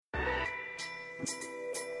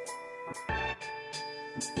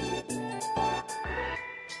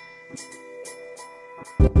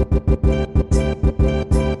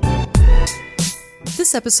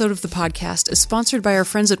This episode of the podcast is sponsored by our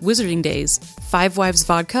friends at Wizarding Days, Five Wives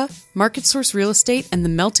Vodka, Market Source Real Estate, and The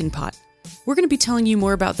Melting Pot. We're going to be telling you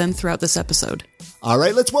more about them throughout this episode. All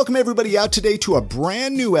right, let's welcome everybody out today to a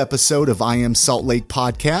brand new episode of I Am Salt Lake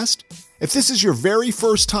Podcast. If this is your very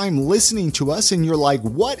first time listening to us and you're like,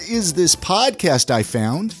 what is this podcast I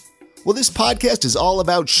found? Well, this podcast is all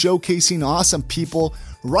about showcasing awesome people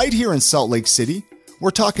right here in Salt Lake City. We're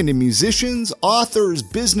talking to musicians, authors,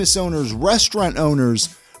 business owners, restaurant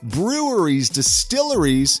owners, breweries,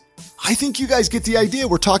 distilleries. I think you guys get the idea.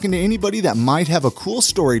 We're talking to anybody that might have a cool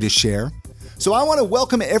story to share. So I want to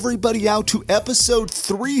welcome everybody out to episode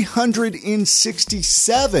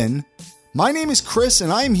 367. My name is Chris, and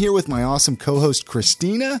I am here with my awesome co-host,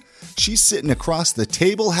 Christina. She's sitting across the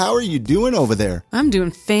table. How are you doing over there? I'm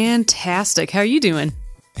doing fantastic. How are you doing?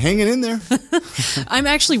 Hanging in there. I'm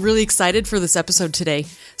actually really excited for this episode today.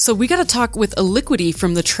 So we got to talk with Aliquity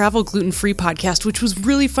from the Travel Gluten-Free podcast, which was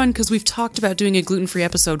really fun because we've talked about doing a gluten-free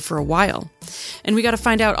episode for a while. And we got to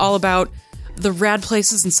find out all about the rad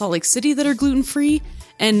places in Salt Lake City that are gluten-free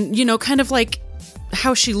and, you know, kind of like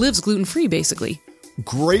how she lives gluten-free, basically.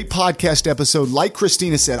 Great podcast episode. Like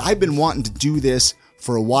Christina said, I've been wanting to do this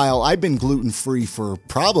for a while. I've been gluten-free for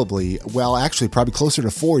probably closer to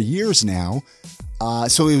 4 years now.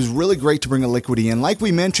 So it was really great to bring Aliquity in. Like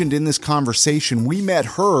we mentioned in this conversation, we met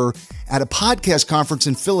her at a podcast conference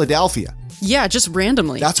in Philadelphia. Yeah, just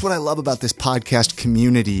randomly. That's what I love about this podcast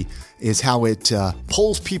community is how it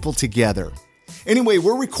pulls people together. Anyway,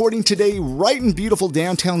 we're recording today right in beautiful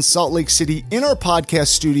downtown Salt Lake City in our podcast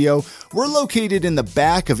studio. We're located in the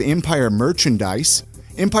back of Empire Merchandise.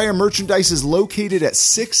 Empire Merchandise is located at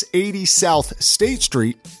 680 South State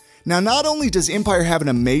Street. Now, not only does Empire have an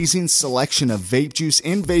amazing selection of vape juice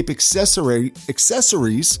and vape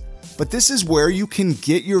accessories, but this is where you can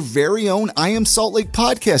get your very own I Am Salt Lake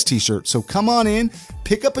podcast t-shirt. So come on in,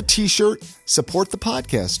 pick up a t-shirt, support the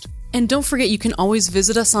podcast. And don't forget, you can always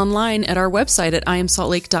visit us online at our website at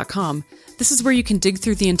iamsaltlake.com. This is where you can dig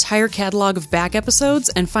through the entire catalog of back episodes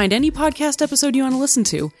and find any podcast episode you want to listen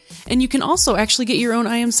to. And you can also actually get your own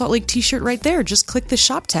I Am Salt Lake t-shirt right there. Just click the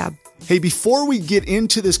shop tab. Hey, before we get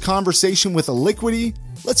into this conversation with Aliquity,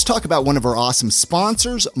 let's talk about one of our awesome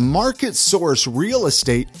sponsors, Market Source Real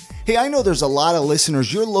Estate. Hey, I know there's a lot of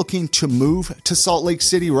listeners. You're looking to move to Salt Lake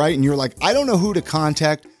City, right? And you're like, I don't know who to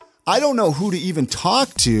contact. I don't know who to even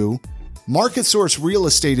talk to. Market Source Real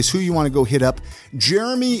Estate is who you want to go hit up.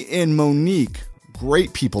 Jeremy and Monique,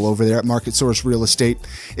 great people over there at Market Source Real Estate.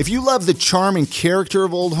 If you love the charm and character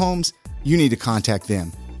of old homes, you need to contact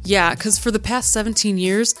them. Yeah, because for the past 17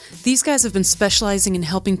 years, these guys have been specializing in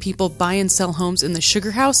helping people buy and sell homes in the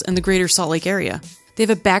Sugar House and the greater Salt Lake area. They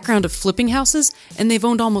have a background of flipping houses, and they've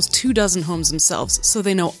owned almost 24 homes themselves, so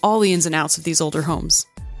they know all the ins and outs of these older homes.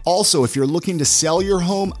 Also, if you're looking to sell your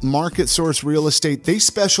home, Market Source Real Estate, they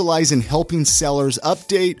specialize in helping sellers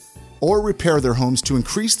update or repair their homes to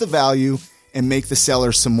increase the value and make the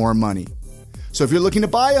seller some more money. So if you're looking to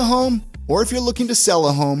buy a home or if you're looking to sell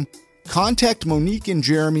a home, contact Monique and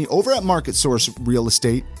Jeremy over at Market Source Real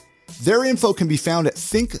Estate. Their info can be found at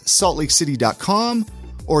thinksaltlakecity.com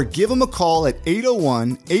or give them a call at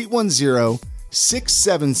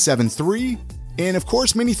 801-810-6773. And of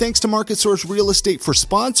course, many thanks to Market Source Real Estate for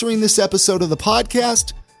sponsoring this episode of the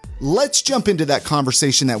podcast. Let's jump into that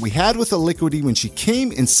conversation that we had with Aliquity when she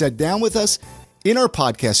came and sat down with us in our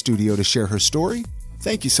podcast studio to share her story.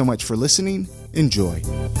 Thank you so much for listening. Enjoy.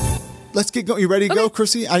 Let's get going. You ready to go,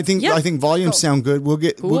 Chrissy? I think volumes sound good. We'll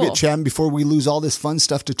get chatting before we lose all this fun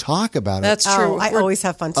stuff to talk about. That's true. I always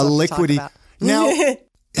have fun stuff to talk about. Now,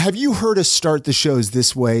 have you heard us start the shows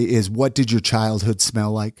this way? Is what did your childhood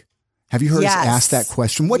smell like? Have you heard us ask that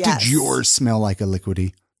question? What did yours smell like,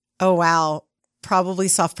 Aliquity? Oh, wow. Probably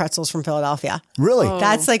soft pretzels from Philadelphia. Really? Oh.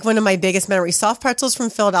 That's like one of my biggest memories. Soft pretzels from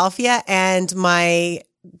Philadelphia and my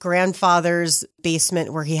grandfather's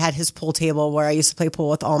basement where he had his pool table where I used to play pool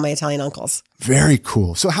with all my Italian uncles. Very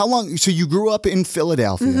cool. So you grew up in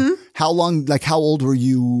Philadelphia. Mm-hmm. How old were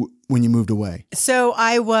you when you moved away? So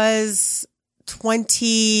I was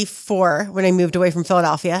 24 when I moved away from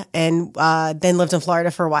Philadelphia and then lived in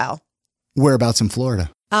Florida for a while. Whereabouts in Florida?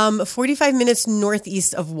 45 minutes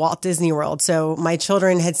northeast of Walt Disney World. So my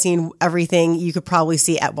children had seen everything you could probably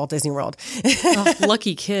see at Walt Disney World.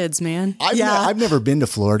 Lucky kids, man. I've never been to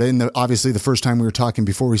Florida. And obviously the first time we were talking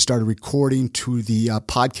before we started recording to the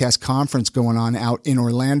podcast conference going on out in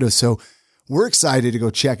Orlando. So we're excited to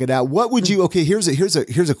go check it out. What would you, okay, here's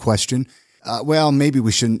a question. Well, maybe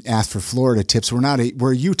we shouldn't ask for Florida tips.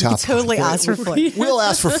 We're Utah. Totally ask for Florida. We'll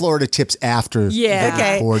ask for Florida tips after the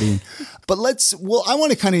Okay. recording. But I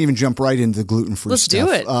want to kind of even jump right into the gluten-free Let's stuff.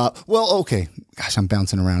 do it. Okay. Gosh, I'm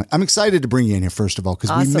bouncing around. I'm excited to bring you in here, first of all,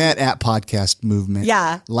 because we met at Podcast Movement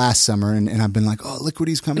last summer, and I've been like,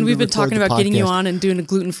 Liquidy's coming. And we've been to record talking the about getting you podcast. on and doing a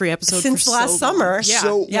gluten-free episode Since for last summer.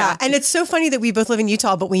 Yeah. And it's so funny that we both live in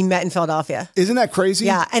Utah, but we met in Philadelphia. Isn't that crazy?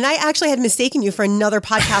 Yeah. And I actually had mistaken you for another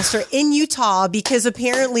podcaster in Utah because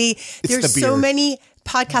apparently there's the so beard. many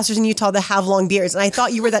podcasters in Utah that have long beards. And I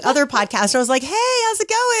thought you were that other podcaster. I was like, hey, how's it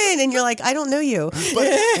going? And you're like, I don't know you.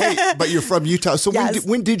 But you're from Utah. So Yes.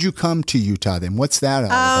 when did you come to Utah then? What's that all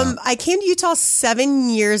about? I came to Utah 7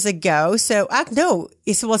 years ago. So,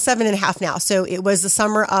 7.5 now. So it was the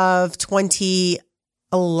summer of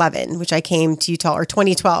 2011, which I came to Utah, or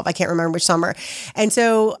 2012. I can't remember which summer. And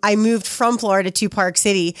so I moved from Florida to Park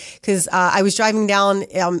City because I was driving down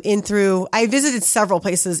I visited several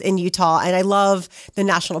places in Utah, and I love the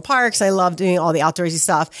national parks. I love doing all the outdoorsy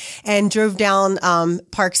stuff, and drove down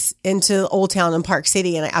parks into Old Town and Park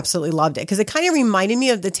City, and I absolutely loved it because it kind of reminded me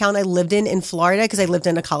of the town I lived in Florida, because I lived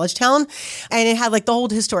in a college town, and it had like the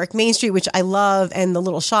old historic Main Street, which I love, and the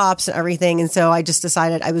little shops and everything. And so I just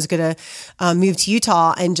decided I was going to move to Utah,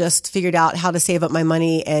 and just figured out how to save up my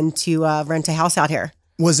money and to rent a house out here.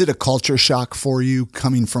 Was it a culture shock for you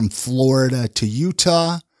coming from Florida to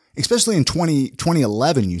Utah, especially in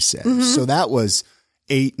 2011, you said? Mm-hmm. So that was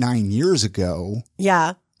 8-9 years ago,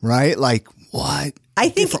 Yeah. right? Like what? I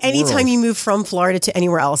think Different anytime world. you move from Florida to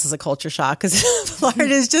anywhere else is a culture shock, because Florida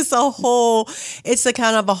is just it's a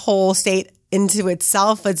kind of a whole state into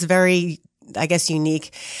itself. It's very, I guess,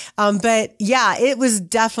 unique. But yeah, it was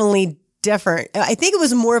definitely different. I think it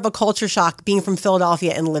was more of a culture shock being from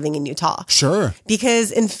Philadelphia and living in Utah. Sure.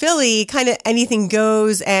 Because in Philly, kind of anything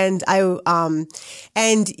goes, and you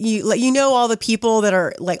know all the people that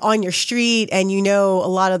are like on your street, and you know a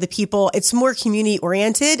lot of the people. It's more community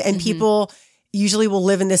oriented, and people usually will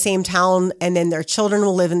live in the same town, and then their children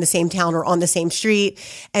will live in the same town or on the same street.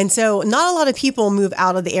 And so not a lot of people move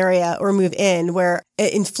out of the area or move in, where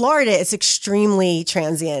in Florida, it's extremely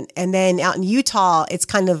transient. And then out in Utah, it's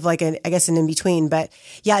kind of like an in between. But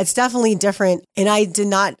yeah, it's definitely different. And I did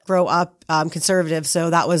not grow up conservative, so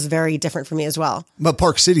that was very different for me as well. But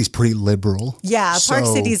Park City's pretty liberal. Yeah, Park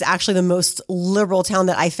So- City is actually the most liberal town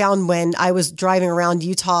that I found when I was driving around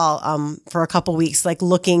Utah for a couple weeks, like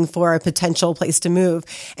looking for a potential place to move.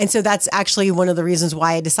 And so that's actually one of the reasons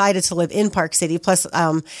why I decided to live in Park City. Plus,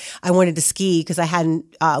 I wanted to ski because I hadn't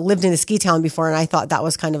lived in a ski town before, and I thought that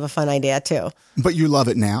was kind of a fun idea too. But you love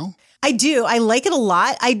it now? I do. I like it a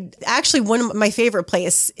lot. One of my favorite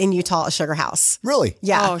place in Utah is Sugar House. Really?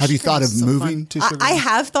 Yeah. Oh, Have you Sugar thought of House is so moving fun. to Sugar I House?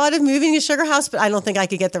 have thought of moving to Sugar House, but I don't think I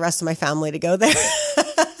could get the rest of my family to go there.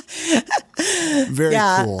 Very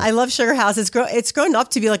cool. I love Sugar House. It's grown up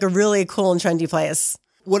to be like a really cool and trendy place.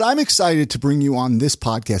 What I'm excited to bring you on this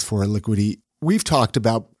podcast for, Liquidy, we've talked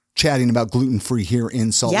about chatting about gluten-free here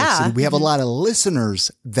in Salt Lake City. We have a lot of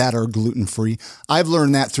listeners that are gluten-free. I've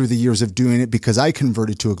learned that through the years of doing it because I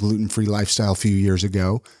converted to a gluten-free lifestyle a few years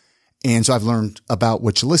ago. And so I've learned about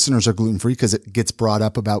which listeners are gluten-free because it gets brought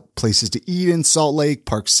up about places to eat in Salt Lake,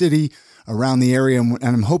 Park City, around the area. And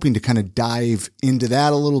I'm hoping to kind of dive into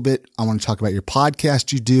that a little bit. I want to talk about your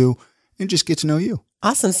podcast you do and just get to know you.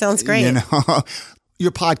 Awesome. Sounds great. You know,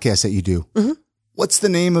 your podcast that you do. Mm-hmm. What's the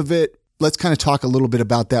name of it? Let's kind of talk a little bit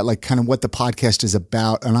about that, like kind of what the podcast is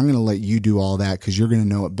about. And I'm going to let you do all that because you're going to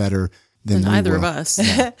know it better than either of will. us.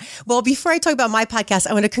 Well, before I talk about my podcast,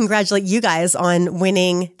 I want to congratulate you guys on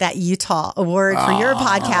winning that Utah award for your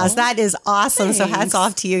podcast. That is awesome. So hats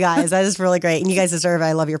off to you guys. That is really great. And you guys deserve it.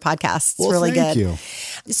 I love your podcast. It's really thank good. you.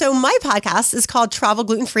 So my podcast is called Travel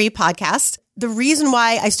Gluten Free Podcast. The reason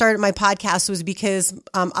why I started my podcast was because,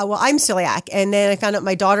 I'm celiac, and then I found out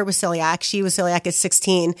my daughter was celiac. She was celiac at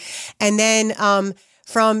 16. And then,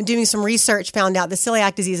 from doing some research, found out the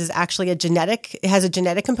celiac disease is actually it has a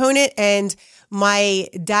genetic component. And my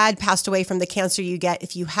dad passed away from the cancer you get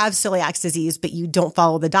if you have celiac disease, but you don't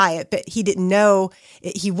follow the diet. But he didn't know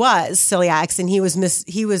he was celiac, and he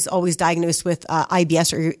was always diagnosed with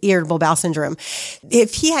IBS, or irritable bowel syndrome.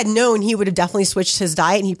 If he had known, he would have definitely switched his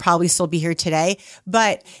diet, and he'd probably still be here today.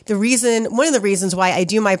 But one of the reasons why I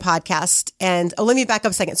do my podcast, and let me back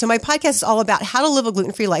up a second. So my podcast is all about how to live a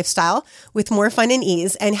gluten-free lifestyle with more fun and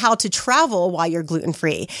ease, and how to travel while you're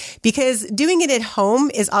gluten-free. Because doing it at home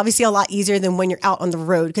is obviously a lot easier than when you're out on the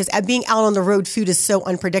road, because being out on the road, food is so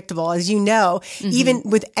unpredictable. As you know, even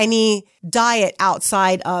with any diet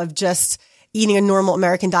outside of just eating a normal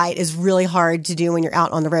American diet is really hard to do when you're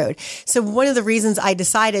out on the road. So one of the reasons I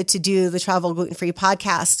decided to do the Travel Gluten Free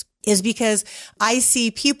podcast is because I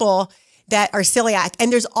see people that are celiac,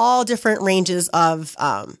 and there's all different ranges of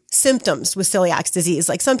symptoms with celiac disease.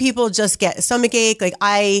 Like some people just get stomach ache. Like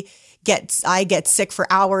I get sick for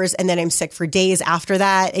hours and then I'm sick for days after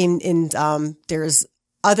that. And there's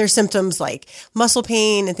other symptoms like muscle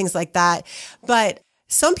pain and things like that. But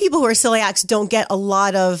some people who are celiacs don't get a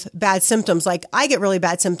lot of bad symptoms. Like I get really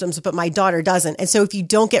bad symptoms, but my daughter doesn't. And so if you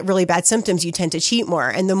don't get really bad symptoms, you tend to cheat more.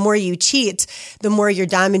 And the more you cheat, the more you're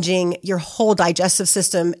damaging your whole digestive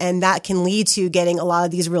system. And that can lead to getting a lot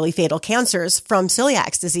of these really fatal cancers from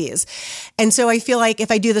celiac disease. And so I feel like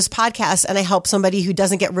if I do this podcast and I help somebody who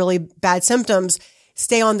doesn't get really bad symptoms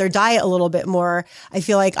stay on their diet a little bit more, I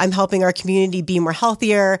feel like I'm helping our community be more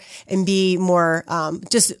healthier and be more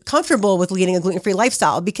just comfortable with leading a gluten-free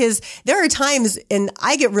lifestyle, because there are times, and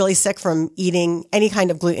I get really sick from eating any kind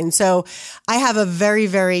of gluten. So I have a very,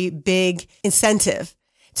 very big incentive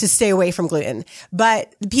to stay away from gluten.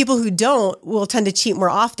 But the people who don't will tend to cheat more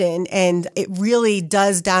often, and it really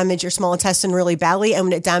does damage your small intestine really badly. And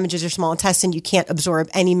when it damages your small intestine, you can't absorb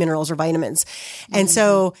any minerals or vitamins. And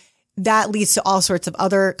so that leads to all sorts of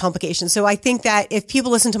other complications. So I think that if people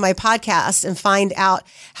listen to my podcast and find out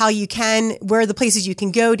where are the places you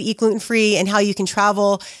can go to eat gluten-free and how you can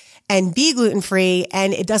travel and be gluten-free,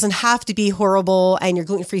 and it doesn't have to be horrible and your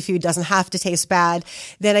gluten-free food doesn't have to taste bad,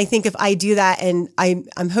 then I think if I do that, and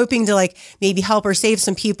I'm hoping to like maybe help or save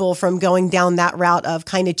some people from going down that route of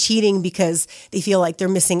kind of cheating because they feel like they're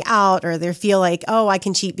missing out, or they feel like, oh, I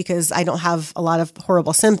can cheat because I don't have a lot of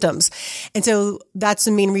horrible symptoms. And so that's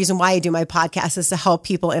the main reason why I do my podcast, is to help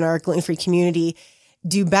people in our gluten-free community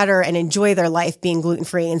do better and enjoy their life being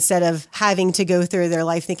gluten-free, instead of having to go through their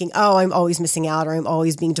life thinking, oh, I'm always missing out, or I'm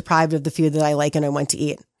always being deprived of the food that I like and I want to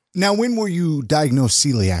eat. Now, when were you diagnosed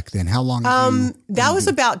celiac then? How long? That was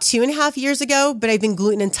about 2.5 years ago, but I've been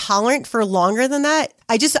gluten intolerant for longer than that.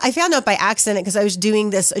 I found out by accident because I was doing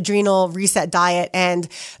this adrenal reset diet, and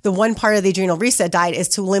the one part of the adrenal reset diet is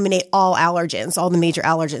to eliminate all allergens, all the major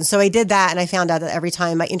allergens. So I did that, and I found out that every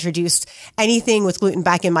time I introduced anything with gluten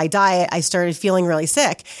back in my diet, I started feeling really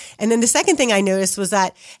sick. And then the second thing I noticed was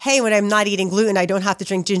that, hey, when I'm not eating gluten, I don't have to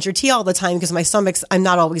drink ginger tea all the time because I'm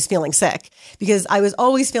not always feeling sick, because I was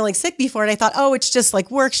always feeling sick before. And I thought, oh, it's just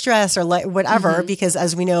like work stress or like whatever, because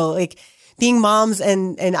as we know, like being moms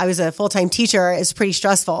and I was a full-time teacher is pretty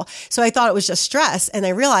stressful. So I thought it was just stress. And I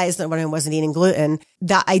realized that when I wasn't eating gluten,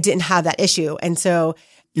 that I didn't have that issue. And so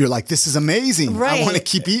you're like, this is amazing. Right. I want to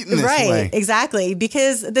keep eating this way. Right, exactly.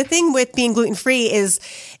 Because the thing with being gluten-free is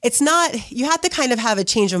you have to kind of have a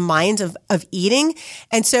change of mind of eating.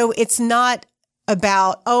 And so it's not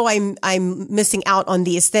about, oh, I'm missing out on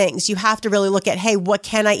these things. You have to really look at, hey, what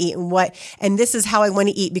can I eat and this is how I want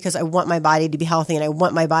to eat, because I want my body to be healthy and I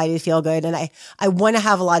want my body to feel good. And I want to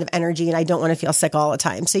have a lot of energy and I don't want to feel sick all the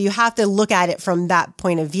time. So you have to look at it from that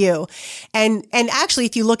point of view. And actually,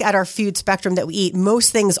 if you look at our food spectrum that we eat,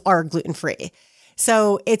 most things are gluten-free.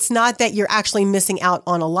 So it's not that you're actually missing out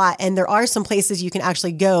on a lot. And there are some places you can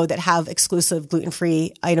actually go that have exclusive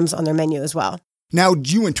gluten-free items on their menu as well. Now,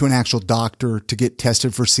 you went to an actual doctor to get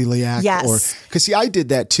tested for celiac? Yes. Because see, I did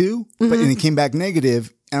that too, and it came back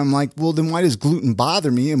negative. And I'm like, well, then why does gluten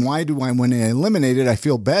bother me? And why do when I eliminate it, I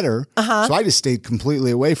feel better? So I just stayed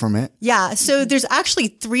completely away from it. Yeah. So there's actually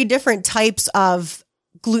 3 different types of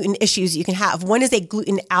gluten issues you can have. One is a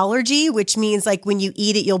gluten allergy, which means like when you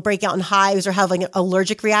eat it, you'll break out in hives or have like an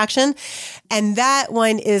allergic reaction. And that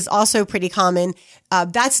one is also pretty common.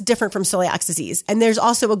 That's different from celiac disease. And there's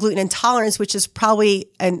also a gluten intolerance, which is probably,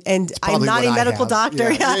 and I'm not a medical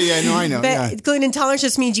doctor. Yeah, no, I know. But gluten intolerance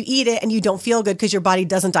just means you eat it and you don't feel good because your body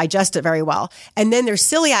doesn't digest it very well. And then there's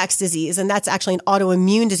celiac disease, and that's actually an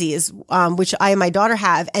autoimmune disease, which I and my daughter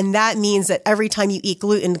have. And that means that every time you eat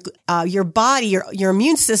gluten, your body, your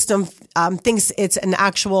immune system thinks it's an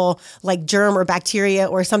actual like germ or bacteria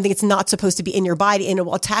or something it's not supposed to be in your body, and it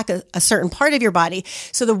will attack a certain part of your body.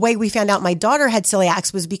 So the way we found out my daughter had celiac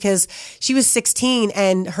was because she was 16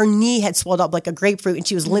 and her knee had swelled up like a grapefruit and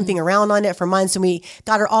she was limping around on it for months. And we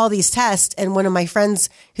got her all these tests. And one of my friends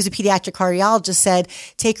who's a pediatric cardiologist said,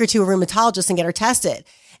 take her to a rheumatologist and get her tested.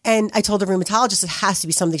 And I told the rheumatologist it has to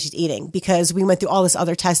be something she's eating, because we went through all this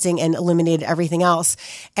other testing and eliminated everything else.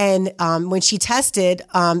 And when she tested,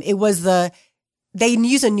 they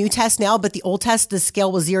use a new test now, but the old test, the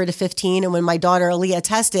scale was 0 to 15. And when my daughter Aaliyah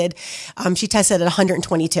tested, she tested at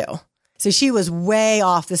 122. So she was way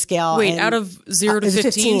off the scale. Wait, out of 0 to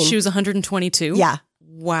 15, she was 122? Yeah.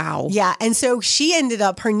 Wow. Yeah. And so she ended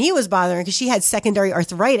up, her knee was bothering her because she had secondary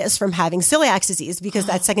arthritis from having celiac disease, because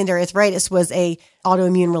that secondary arthritis was a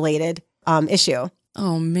autoimmune related issue.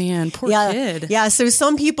 Oh man, poor kid. Yeah. So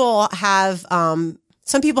some people have,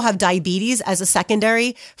 some people have diabetes as a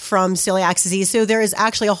secondary from celiac disease. So there is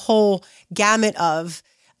actually a whole gamut of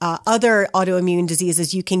other autoimmune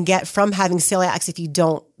diseases you can get from having celiac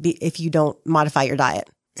if you don't modify your diet.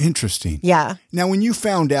 Interesting. Yeah. Now, when you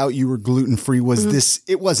found out you were gluten-free, was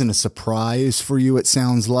it wasn't a surprise for you, it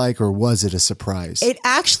sounds like, or was it a surprise? It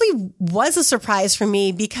actually was a surprise for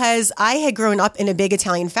me because I had grown up in a big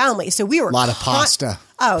Italian family. So we were a lot of pasta.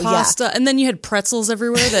 Pasta. Yeah. And then you had pretzels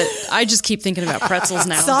everywhere that I just keep thinking about pretzels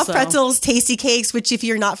now. Soft pretzels, tasty cakes, which if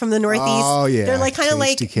you're not from the Northeast, they're like kind of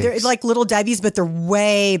like, they're like little Debbie's, but they're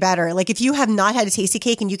way better. Like if you have not had a tasty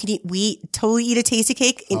cake and you can eat wheat, totally eat a tasty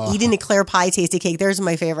cake and eat an eclair pie tasty cake. There's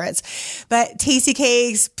my favorites. But tasty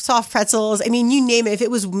cakes, soft pretzels, I mean, you name it. If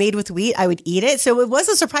it was made with wheat, I would eat it. So it was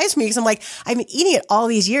a surprise for me because I'm like, I've been eating it all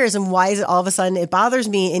these years and why is it all of a sudden it bothers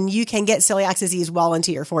me? And you can get celiac disease well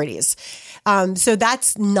into your 40s. So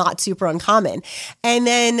that's not super uncommon. And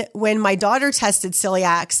then when my daughter tested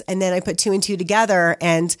celiacs and then I put 2 and 2 together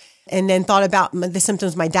and then thought about the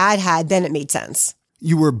symptoms my dad had, then it made sense.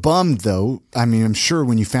 You were bummed though. I mean, I'm sure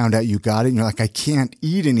when you found out you got it, and you're like, I can't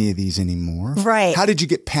eat any of these anymore. Right. How did you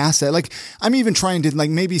get past that? Like, I'm even trying to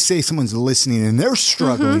maybe say someone's listening and they're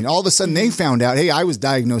struggling. All of a sudden they found out, hey, I was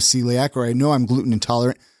diagnosed celiac or I know I'm gluten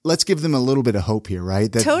intolerant. Let's give them a little bit of hope here,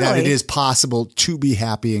 right? That it is possible to be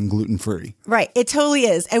happy and gluten-free. Right. It totally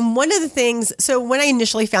is. And one of the things, so when I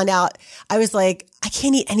initially found out, I was like, I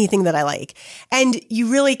can't eat anything that I like. And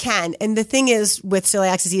you really can. And the thing is with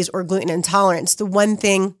celiac disease or gluten intolerance, the one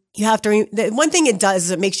thing it does is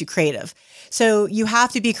it makes you creative. So you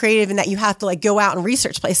have to be creative in that you have to go out and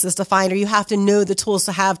research places to find, or you have to know the tools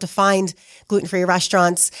to have to find gluten-free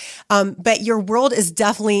restaurants. But your world is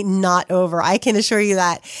definitely not over. I can assure you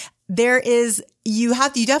that. You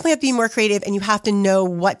definitely have to be more creative and you have to know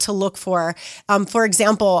what to look for. For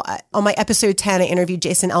example, on my episode 10, I interviewed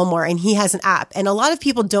Jason Elmore and he has an app and a lot of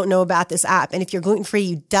people don't know about this app. And if you're gluten-free,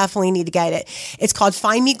 you definitely need to get it. It's called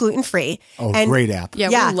Find Me Gluten-Free. Oh, great app.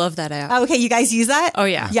 Yeah, we love that app. Okay. You guys use that? Oh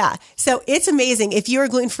yeah. Yeah. So it's amazing. If you're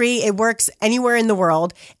gluten-free, it works anywhere in the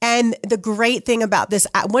world. And the great thing about this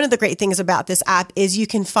app, one of the great things about this app is you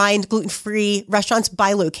can find gluten-free restaurants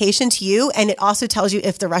by location to you. And it also tells you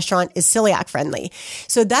if the restaurant is celiac friendly.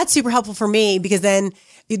 So that's super helpful for me because then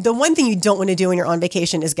the one thing you don't want to do when you're on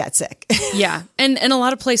vacation is get sick. Yeah. And a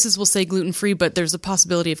lot of places will say gluten-free, but there's a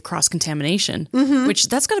possibility of cross-contamination, which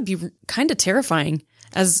that's got to be kind of terrifying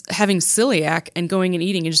as having celiac and going and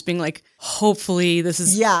eating and just being like, hopefully this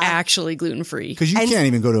is actually gluten-free. Because you can't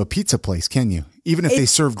even go to a pizza place, can you? Even if they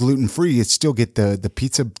serve gluten-free, you'd still get the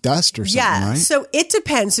pizza dust or something, right? So it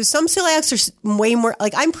depends. So some celiacs are way more,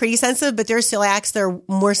 I'm pretty sensitive, but there's celiacs that are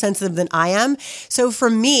more sensitive than I am. So for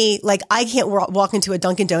me, I can't walk into a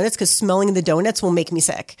Dunkin' Donuts because smelling the donuts will make me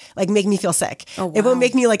sick, make me feel sick. Oh, wow. It won't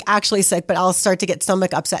make me actually sick, but I'll start to get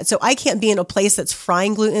stomach upset. So I can't be in a place that's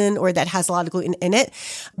frying gluten or that has a lot of gluten in it.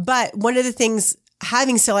 But one of the things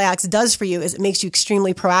having celiacs does for you is it makes you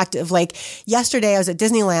extremely proactive. Like yesterday I was at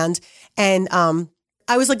Disneyland and,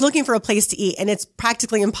 I was looking for a place to eat and it's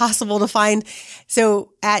practically impossible to find.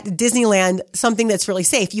 So at Disneyland, something that's really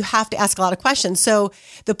safe, you have to ask a lot of questions. So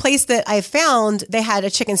the place that I found, they had a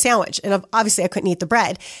chicken sandwich and obviously I couldn't eat the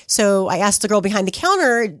bread. So I asked the girl behind the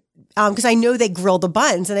counter, because I know they grill the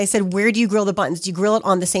buns. And I said, where do you grill the buns? Do you grill it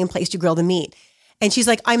on the same place you grill the meat? And she's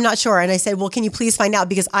like, I'm not sure. And I said, well, can you please find out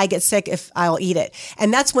because I get sick if I'll eat it.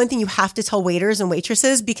 And that's one thing you have to tell waiters and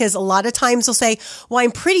waitresses because a lot of times they'll say, well,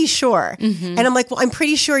 I'm pretty sure. And I'm like, well, I'm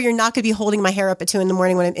pretty sure you're not going to be holding my hair up at 2 a.m.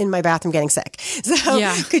 when I'm in my bathroom getting sick. So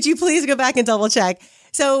could you please go back and double check?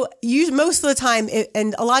 So most of the time,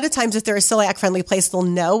 and a lot of times if they're a celiac friendly place, they'll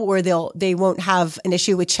know or they won't have an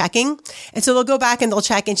issue with checking. And so they'll go back and they'll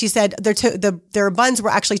check. And she said their buns were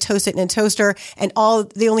actually toasted in a toaster and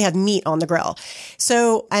they only had meat on the grill.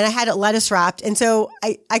 So, and I had it lettuce wrapped. And so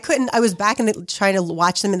I was back trying to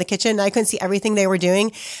watch them in the kitchen and I couldn't see everything they were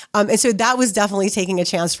doing. And so that was definitely taking a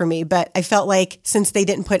chance for me. But I felt like since they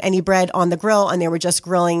didn't put any bread on the grill and they were just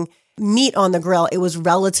grilling meat on the grill, it was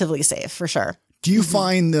relatively safe for sure. Do you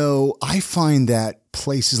find though, I find that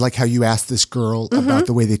places like how you asked this girl about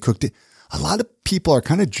the way they cooked it, a lot of people are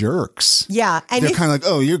kind of jerks. Yeah. And they're kind of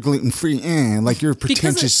like, oh, you're gluten-free. Like you're a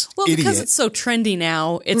pretentious idiot. Because it's so trendy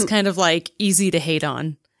now, it's kind of easy to hate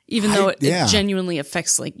on, even though it genuinely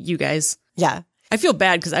affects you guys. Yeah. I feel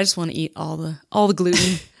bad because I just want to eat all the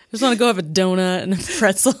gluten. just want to go have a donut and a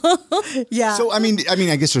pretzel. Yeah. So, I mean,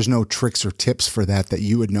 I guess there's no tricks or tips for that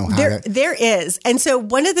you would know how to. There is. And so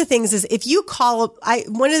one of the things is if you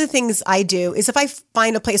one of the things I do is if I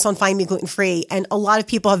find a place on Find Me Gluten Free and a lot of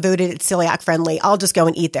people have voted it's celiac friendly, I'll just go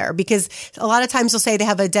and eat there because a lot of times they'll say they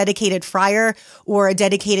have a dedicated fryer or a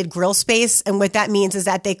dedicated grill space. And what that means is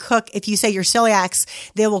that they cook, if you say you're celiacs,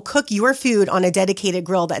 they will cook your food on a dedicated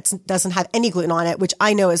grill that doesn't have any gluten on it, which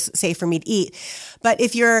I know is safe for me to eat. But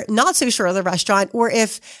if you're not so sure of the restaurant, or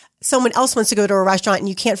if someone else wants to go to a restaurant and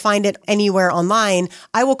you can't find it anywhere online,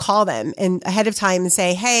 I will call them and ahead of time and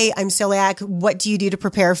say, hey, I'm celiac. What do you do to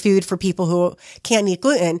prepare food for people who can't eat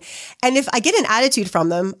gluten? And if I get an attitude from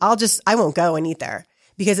them, I won't go and eat there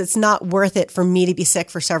because it's not worth it for me to be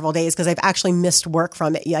sick for several days because I've actually missed work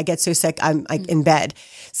from it. Yeah, I get so sick, I'm in bed.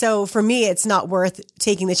 So for me, it's not worth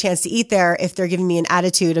taking the chance to eat there if they're giving me an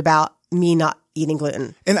attitude about me not eating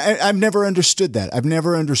gluten. And I've never understood that. I've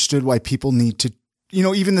never understood why people need to,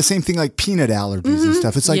 even the same thing like peanut allergies and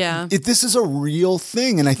stuff. It's like, this is a real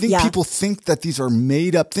thing. And I think people think that these are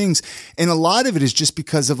made up things. And a lot of it is just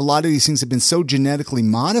because of a lot of these things have been so genetically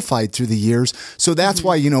modified through the years. So that's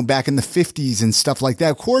why, back in the 50s and stuff like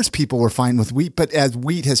that, of course, people were fine with wheat. But as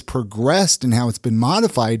wheat has progressed and how it's been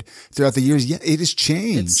modified throughout the years, it has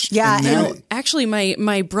changed. Actually,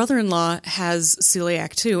 my brother-in-law has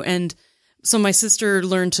celiac too. And so my sister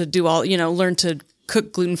learned to learn to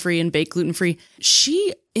cook gluten-free and bake gluten-free.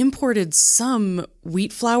 She imported some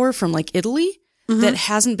wheat flour from like Italy that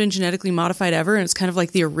hasn't been genetically modified ever. And it's kind of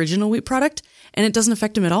like the original wheat product and it doesn't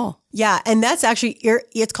affect him at all. Yeah. And that's actually,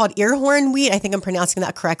 it's called earhorn wheat. I think I'm pronouncing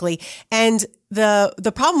that correctly. And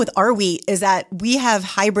the problem with our wheat is that we have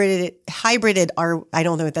hybrided our, I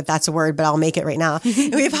don't know that that's a word, but I'll make it right now.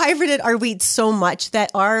 We've hybrided our wheat so much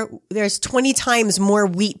that there's 20 times more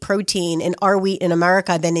wheat protein in our wheat in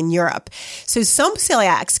America than in Europe. So some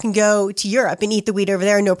celiacs can go to Europe and eat the wheat over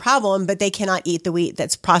there, no problem, but they cannot eat the wheat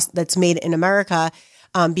that's made in America,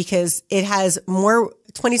 because it has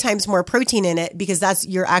 20 times more protein in it because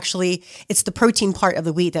it's the protein part of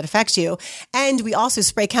the wheat that affects you. And we also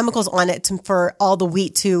spray chemicals on it for all the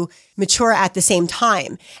wheat to mature at the same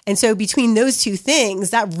time. And so between those two things,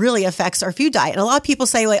 that really affects our food diet. And a lot of people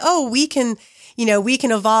say like, oh, we can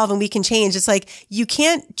evolve and we can change. It's like, you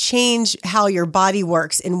can't change how your body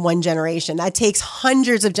works in one generation. That takes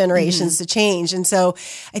hundreds of generations to change. And so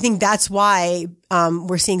I think that's why,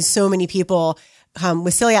 we're seeing so many people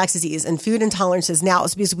with celiac disease and food intolerances now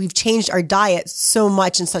is because we've changed our diet so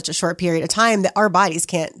much in such a short period of time that our bodies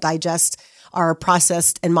can't digest our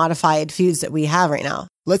processed and modified foods that we have right now.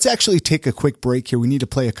 Let's actually take a quick break here. We need to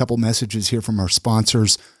play a couple messages here from our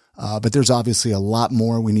sponsors, but there's obviously a lot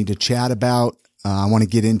more we need to chat about. I want to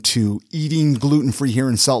get into eating gluten-free here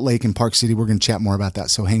in Salt Lake and Park City. We're going to chat more about that,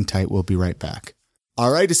 so hang tight. We'll be right back.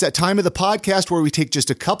 All right, it's that time of the podcast where we take just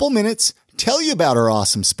a couple minutes, tell you about our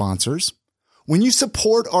awesome sponsors. When you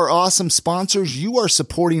support our awesome sponsors, you are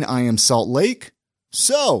supporting I Am Salt Lake.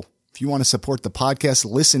 So if you want to support the podcast,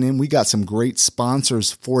 listen in. We got some great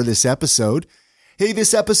sponsors for this episode. Hey,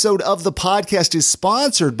 this episode of the podcast is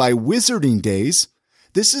sponsored by Wizarding Days.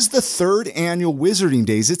 This is the third annual Wizarding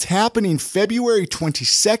Days. It's happening February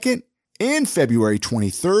 22nd and February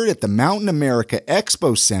 23rd at the Mountain America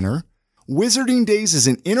Expo Center. Wizarding Days is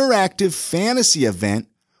an interactive fantasy event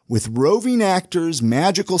with roving actors,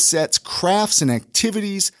 magical sets, crafts and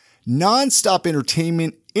activities, nonstop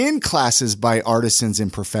entertainment in classes by artisans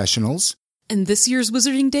and professionals. And this year's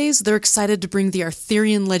Wizarding Days, they're excited to bring the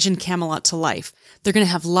Arthurian legend Camelot to life. They're going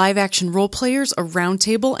to have live-action role players, a round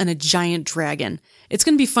table, and a giant dragon. It's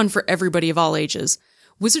going to be fun for everybody of all ages.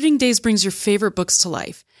 Wizarding Days brings your favorite books to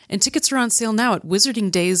life, and tickets are on sale now at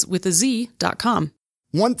wizardingdayswithaz.com.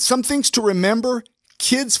 Want some things to remember?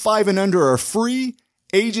 Kids 5 and under are free.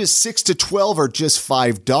 Ages 6 to 12 are just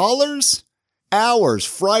 $5. Hours,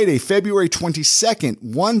 Friday, February 22nd,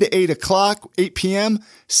 1 to 8 o'clock, 8 p.m.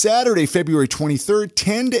 Saturday, February 23rd,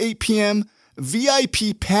 10 to 8 p.m.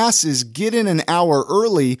 VIP passes get in an hour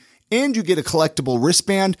early, and you get a collectible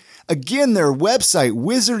wristband. Again, their website,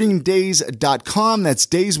 wizardingdays.com. That's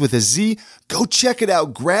days with a Z. Go check it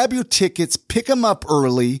out. Grab your tickets. Pick them up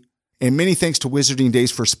early. And many thanks to Wizarding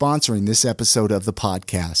Days for sponsoring this episode of the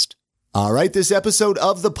podcast. All right, this episode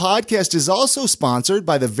of the podcast is also sponsored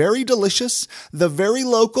by the very delicious, the very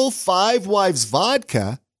local Five Wives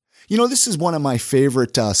Vodka. This is one of my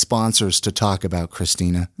favorite sponsors to talk about,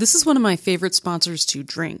 Christina. This is one of my favorite sponsors to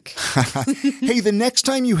drink. Hey, the next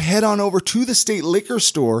time you head on over to the state liquor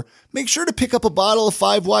store, make sure to pick up a bottle of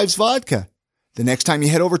Five Wives Vodka. The next time you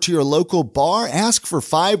head over to your local bar, ask for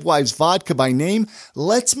Five Wives Vodka by name.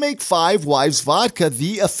 Let's make Five Wives Vodka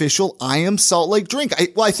the official I Am Salt Lake drink.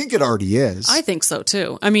 I think it already is. I think so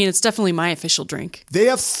too. I mean, it's definitely my official drink. They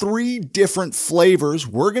have 3 different flavors.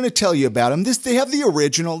 We're going to tell you about them. They have the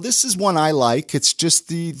original. This is one I like. It's just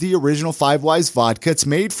the original Five Wives Vodka. It's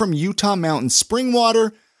made from Utah Mountain spring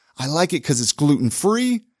water. I like it because it's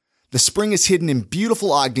gluten-free. The spring is hidden in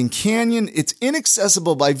beautiful Ogden Canyon. It's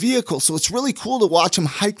inaccessible by vehicle, so it's really cool to watch them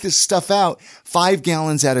hike this stuff out 5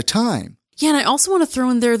 gallons at a time. Yeah, and I also want to throw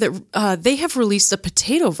in there that they have released a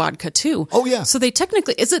potato vodka too. Oh, yeah. So they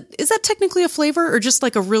technically, is that technically a flavor or just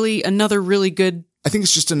like another really good? I think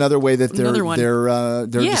it's just another way that they're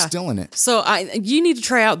distilling it. So you need to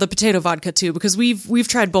try out the potato vodka too, because we've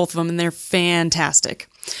tried both of them and they're fantastic.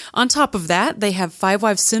 On top of that, they have Five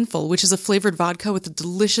Wives Sinful, which is a flavored vodka with a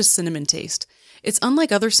delicious cinnamon taste. It's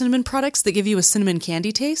unlike other cinnamon products that give you a cinnamon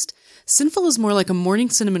candy taste. Sinful is more like a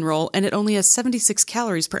morning cinnamon roll, and it only has 76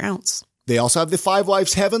 calories per ounce. They also have the Five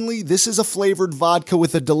Wives Heavenly. This is a flavored vodka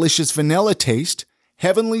with a delicious vanilla taste.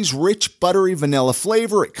 Heavenly's rich, buttery vanilla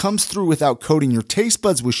flavor. It comes through without coating your taste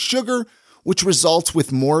buds with sugar, which results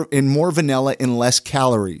with more vanilla and less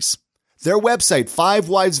calories. Their website,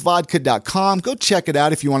 fivewivesvodka.com. Go check it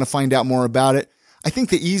out if you want to find out more about it. I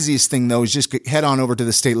think the easiest thing, though, is just head on over to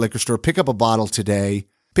the state liquor store, pick up a bottle today,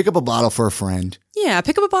 pick up a bottle for a friend. Yeah,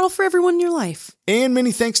 pick up a bottle for everyone in your life. And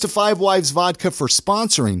many thanks to Five Wives Vodka for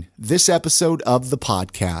sponsoring this episode of the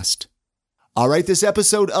podcast. All right, this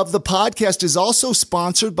episode of the podcast is also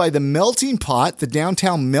sponsored by the Melting Pot, the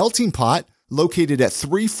downtown Melting Pot, located at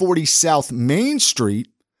 340 South Main Street.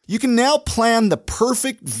 You can now plan the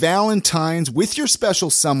perfect Valentine's with your special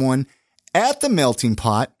someone at the Melting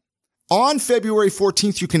Pot. On February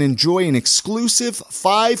 14th, you can enjoy an exclusive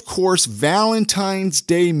 5-course Valentine's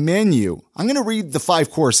Day menu. I'm going to read the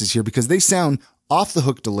 5 courses here because they sound off the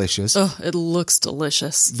hook delicious. Oh, it looks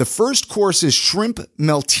delicious. The first course is shrimp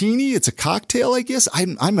meltini. It's a cocktail, I guess.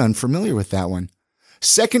 I'm unfamiliar with that one.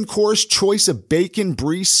 Second course, choice of bacon,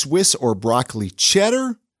 brie, Swiss, or broccoli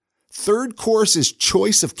cheddar. Third course is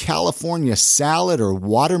choice of California salad or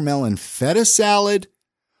watermelon feta salad.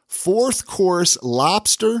 Fourth course,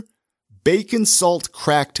 lobster, bacon salt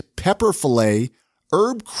cracked pepper fillet,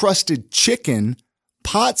 herb crusted chicken,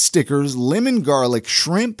 pot stickers, lemon garlic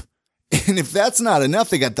shrimp. And if that's not enough,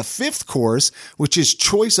 they got the fifth course, which is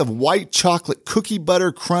choice of white chocolate cookie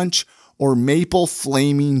butter crunch or maple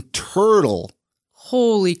flaming turtle.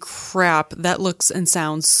 Holy crap, that looks and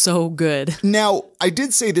sounds so good. Now, I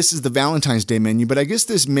did say this is the Valentine's Day menu, but I guess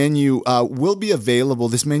this menu will be available,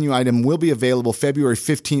 this menu item will be available February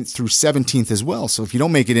 15th through 17th as well. So if you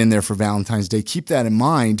don't make it in there for Valentine's Day, keep that in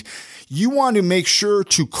mind. You want to make sure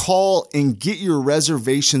to call and get your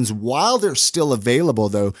reservations while they're still available,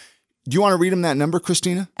 though. Do you want to read them that number,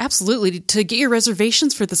 Christina? Absolutely. To get your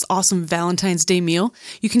reservations for this awesome Valentine's Day meal,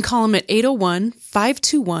 you can call them at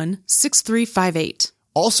 801-521-6358.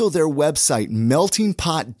 Also, their website,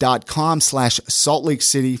 meltingpot.com/Salt Lake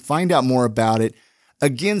City. Find out more about it.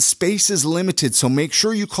 Again, space is limited, so make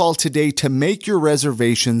sure you call today to make your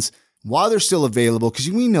reservations while they're still available, because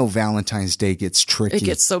we know Valentine's Day gets tricky. It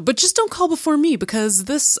gets so, but just don't call before me,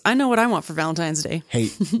 because I know what I want for Valentine's Day. Hey,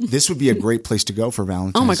 this would be a great place to go for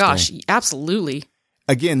Valentine's Day. Oh my gosh, absolutely.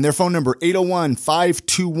 Again, their phone number,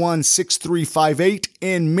 801-521-6358.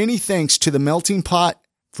 And many thanks to the Melting Pot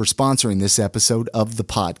for sponsoring this episode of the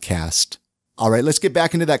podcast. All right, let's get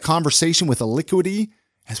back into that conversation with Aliquity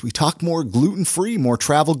as we talk more gluten-free, more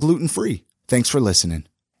travel gluten-free. Thanks for listening.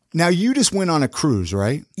 Now, you just went on a cruise,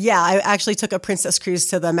 right? Yeah, I actually took a princess cruise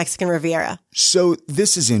to the Mexican Riviera. So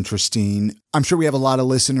this is interesting. I'm sure we have a lot of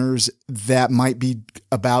listeners that might be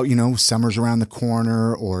about, summer's around the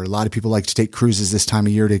corner, or a lot of people like to take cruises this time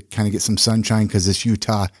of year to kind of get some sunshine because it's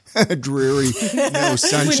Utah, dreary, no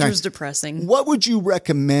sunshine. Winter's depressing. What would you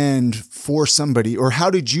recommend for somebody, or how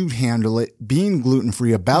did you handle it being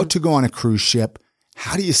gluten-free, about to go on a cruise ship?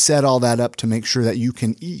 How do you set all that up to make sure that you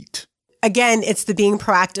can eat? Again, it's the being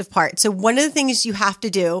proactive part. So one of the things you have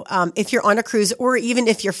to do, if you're on a cruise or even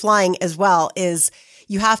if you're flying as well, is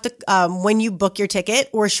you have to, when you book your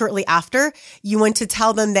ticket or shortly after, you want to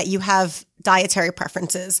tell them that you have dietary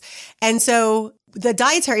preferences. And so the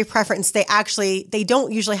dietary preference, they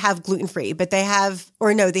don't usually have gluten-free, but they have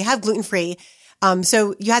gluten-free.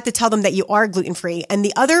 So you have to tell them that you are gluten-free. And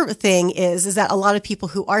the other thing is that a lot of people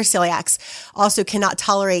who are celiacs also cannot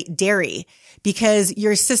tolerate dairy, because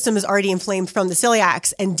your system is already inflamed from the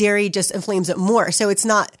celiacs, and dairy just inflames it more. So it's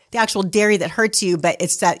not the actual dairy that hurts you, but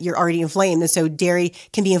it's that you're already inflamed. And so dairy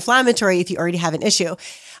can be inflammatory if you already have an issue.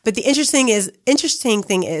 But the interesting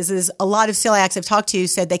thing is a lot of celiacs I've talked to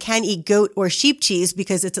said they can eat goat or sheep cheese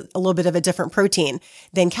because it's a little bit of a different protein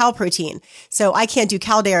than cow protein. So I can't do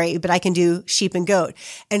cow dairy, but I can do sheep and goat.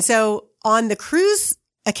 And so on the cruise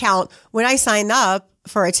account, when I sign up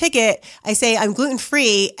for a ticket, I say I'm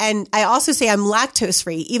gluten-free, and I also say I'm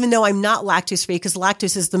lactose-free, even though I'm not lactose-free, because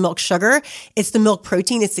lactose is the milk sugar. It's the milk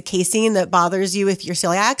protein. It's the casein that bothers you with your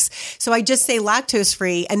celiacs. So I just say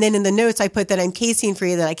lactose-free, and then in the notes I put that I'm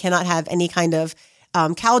casein-free, that I cannot have any kind of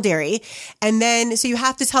cow dairy. And then, so you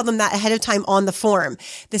have to tell them that ahead of time on the form.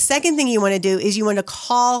 The second thing you want to do is you want to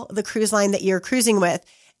call the cruise line that you're cruising with,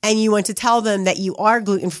 and you want to tell them that you are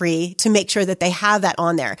gluten-free to make sure that they have that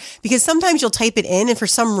on there. Because sometimes you'll type it in and for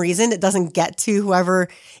some reason it doesn't get to whoever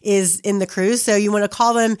is in the cruise. So you want to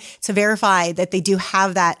call them to verify that they do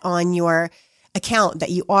have that on your account, that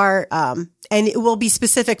you are, and it will be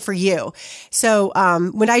specific for you. So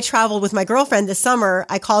when I traveled with my girlfriend this summer,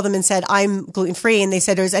 I called them and said, I'm gluten-free. And they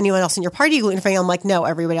said, is anyone else in your party gluten-free? I'm like, no,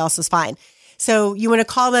 everybody else is fine. So you want to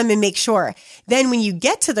call them and make sure. Then when you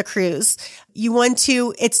get to the cruise, you want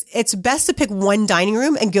to, it's best to pick one dining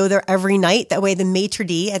room and go there every night. That way the maitre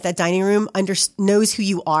d' at that dining room knows who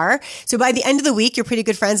you are. So by the end of the week, you're pretty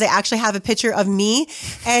good friends. I actually have a picture of me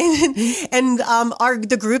and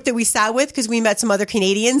the group that we sat with, because we met some other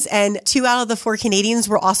Canadians, and 2 out of the 4 Canadians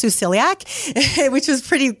were also celiac, which was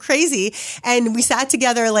pretty crazy. And we sat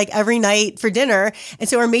together like every night for dinner. And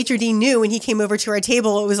so our maitre d' knew when he came over to our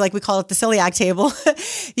table, it was like, we call it the celiac table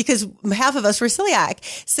because half of us were celiac.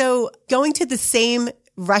 So going to the same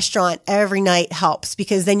restaurant every night helps,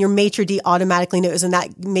 because then your maitre d' automatically knows, and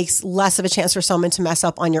that makes less of a chance for someone to mess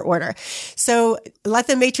up on your order. So let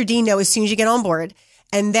the maitre d' know as soon as you get on board.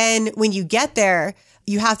 And then when you get there,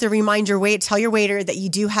 you have to remind tell your waiter that you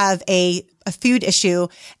do have a food issue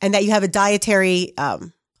and that you have a dietary,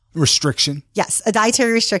 restriction. Yes, a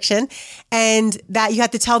dietary restriction, and that you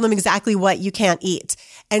have to tell them exactly what you can't eat.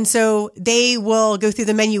 And so they will go through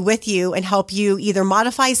the menu with you and help you either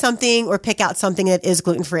modify something or pick out something that is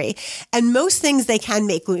gluten-free. And most things they can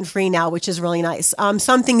make gluten-free now, which is really nice.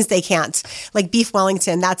 Some things they can't, like beef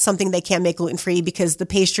Wellington, that's something they can't make gluten-free because the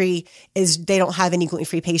pastry they don't have any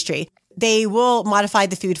gluten-free pastry. They will modify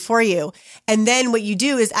the food for you. And then what you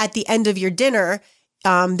do is at the end of your dinner,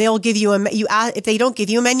 they'll give you if they don't give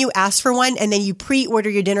you a menu, ask for one, and then you pre-order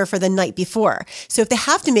your dinner for the night before. So if they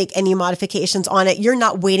have to make any modifications on it, you're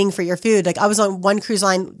not waiting for your food. Like I was on one cruise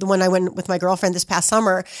line, the one I went with my girlfriend this past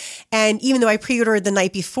summer. And even though I pre-ordered the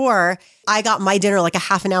night before, I got my dinner like a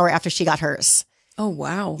half an hour after she got hers. Oh,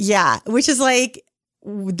 wow. Yeah. Which is like,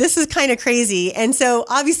 this is kind of crazy. And so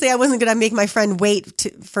obviously I wasn't going to make my friend wait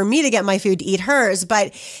for me to get my food to eat hers,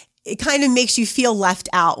 but it kind of makes you feel left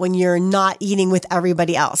out when you're not eating with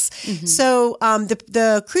everybody else. Mm-hmm. So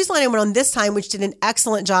the cruise line I went on this time, which did an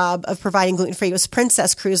excellent job of providing gluten-free, was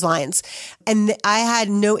Princess Cruise Lines. And I had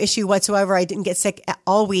no issue whatsoever. I didn't get sick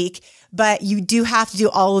all week. But you do have to do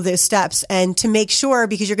all of those steps. And to make sure,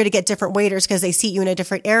 because you're going to get different waiters because they seat you in a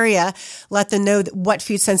different area, let them know what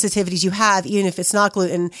food sensitivities you have, even if it's not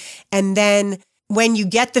gluten. And then when you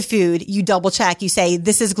get the food, you double check. You say,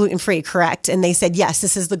 this is gluten-free, correct? And they said, yes,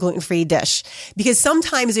 this is the gluten-free dish. Because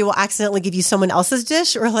sometimes they will accidentally give you someone else's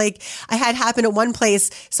dish. Or like I had happen at one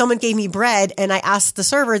place, someone gave me bread and I asked the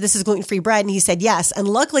server, this is gluten-free bread. And he said, yes. And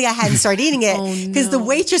luckily I hadn't started eating it because the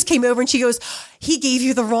waitress came over and she goes, he gave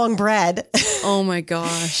you the wrong bread. Oh my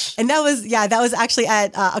gosh. And that was actually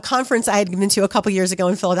at a conference I had been to a couple years ago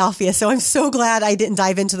in Philadelphia. So I'm so glad I didn't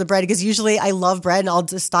dive into the bread, because usually I love bread and I'll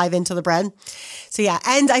just dive into the bread. So yeah.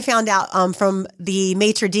 And I found out from the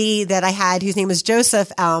maitre d' that I had, whose name was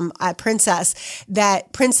Joseph at Princess,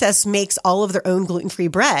 that Princess makes all of their own gluten-free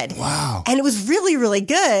bread. Wow. And it was really, really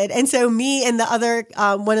good. And so me and the other,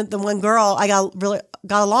 one girl I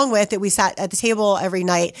got along with, that we sat at the table every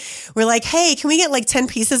night, we're like, hey, can we get like 10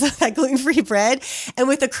 pieces of that gluten-free bread? And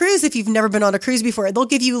with a cruise, if you've never been on a cruise before, they'll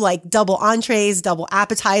give you like double entrees, double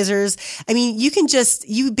appetizers. I mean,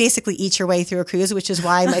 you basically eat your way through a cruise, which is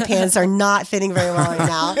why my pants are not fitting very well right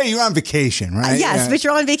now. Hey, you're on vacation, right? Yes, but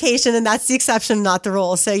you're on vacation, and that's the exception, not the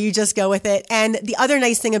rule. So you just go with it. And the other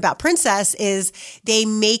nice thing about Princess is they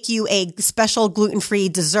make you a special gluten-free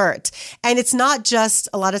dessert. And it's not just,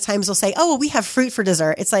 a lot of times they'll say, oh, well, we have fruit for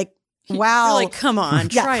dessert. It's like, wow. You're like, come on,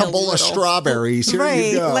 try a bowl of strawberries. Here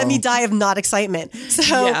you go. Let me die of not excitement.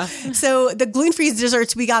 So the gluten-free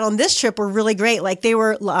desserts we got on this trip were really great. Like they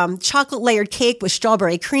were chocolate layered cake with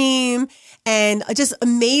strawberry cream. and just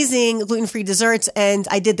amazing gluten-free desserts. And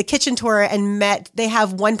I did the kitchen tour and they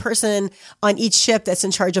have one person on each ship that's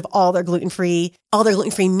in charge of all their gluten-free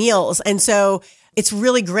meals. And so it's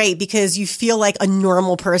really great because you feel like a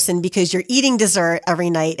normal person because you're eating dessert every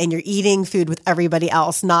night and you're eating food with everybody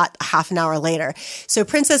else, not half an hour later. So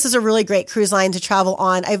Princess is a really great cruise line to travel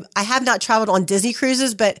on. I have not traveled on Disney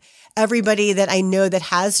cruises, but everybody that I know that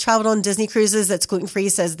has traveled on Disney cruises that's gluten-free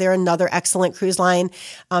says they're another excellent cruise line.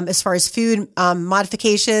 As far as food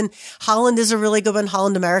modification, Holland is a really good one.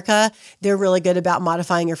 Holland America, they're really good about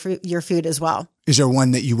modifying your food as well. Is there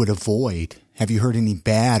one that you would avoid? Have you heard any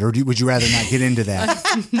bad, or would you rather not get into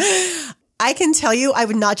that? I can tell you I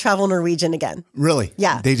would not travel Norwegian again. Really?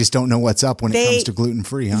 Yeah. They just don't know what's up when it comes to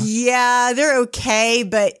gluten-free, huh? Yeah, they're okay,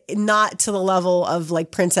 but not to the level of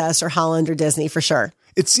like Princess or Holland or Disney for sure.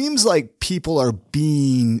 It seems like people are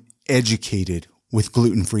being educated with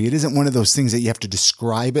gluten-free. It isn't one of those things that you have to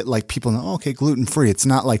describe it like people know, okay, gluten-free. It's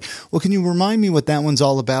not like, well, can you remind me what that one's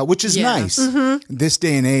all about? Which is nice. Mm-hmm. This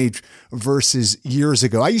day and age versus years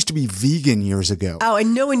ago. I used to be vegan years ago. Oh,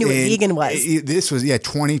 and no one knew what vegan was. This was,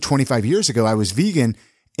 20, 25 years ago, I was vegan.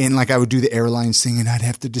 And like I would do the airlines thing and I'd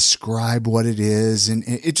have to describe what it is. And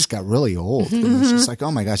it just got really old. Mm-hmm. And it's just like,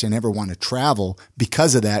 oh my gosh, I never want to travel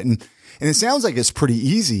because of that. And it sounds like it's pretty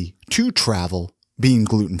easy to travel being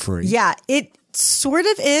gluten-free. Yeah, it sort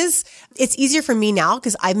of is. It's easier for me now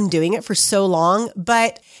because I've been doing it for so long.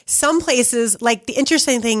 But some places, like the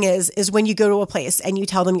interesting thing is when you go to a place and you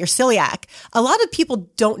tell them you're celiac, a lot of people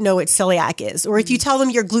don't know what celiac is. Or if you tell them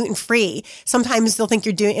you're gluten-free, sometimes they'll think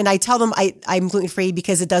you're doing, and I tell them I'm gluten-free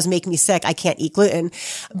because it does make me sick. I can't eat gluten.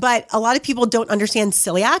 But a lot of people don't understand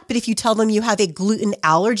celiac. But if you tell them you have a gluten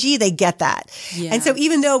allergy, they get that. Yeah. And so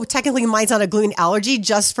even though technically mine's not a gluten allergy,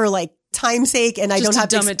 just for like time's sake, and I don't have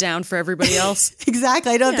to dumb it down for everybody else.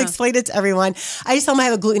 Exactly. I don't have to explain it to everyone. I just tell them I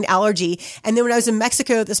have a gluten allergy. And then when I was in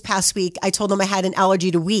Mexico this past week, I told them I had an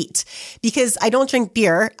allergy to wheat because I don't drink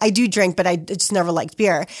beer. I do drink, but I just never liked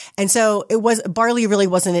beer. And so barley really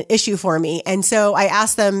wasn't an issue for me. And so I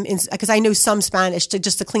asked them, because I know some Spanish,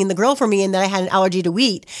 to clean the grill for me, and then I had an allergy to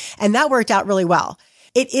wheat. And that worked out really well.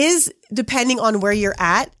 It is, depending on where you're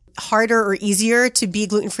at, harder or easier to be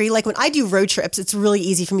gluten-free. Like when I do road trips, it's really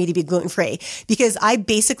easy for me to be gluten-free because I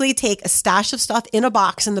basically take a stash of stuff in a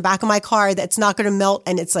box in the back of my car that's not going to melt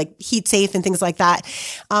and it's like heat safe and things like that.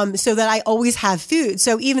 So that I always have food.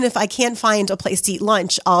 So even if I can't find a place to eat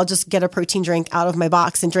lunch, I'll just get a protein drink out of my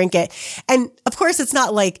box and drink it. And of course, it's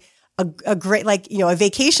not like a great, a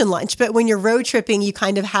vacation lunch, but when you're road tripping, you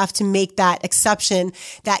kind of have to make that exception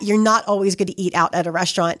that you're not always going to eat out at a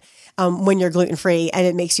restaurant when you're gluten-free and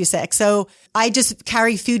it makes you sick. So I just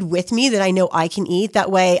carry food with me that I know I can eat. That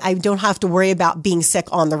way I don't have to worry about being sick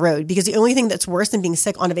on the road, because the only thing that's worse than being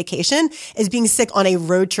sick on a vacation is being sick on a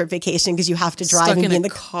road trip vacation because you have to drive and be in the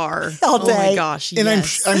car all day. Oh my gosh. And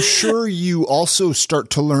yes. I'm sure you also start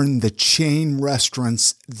to learn the chain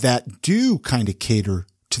restaurants that do kind of cater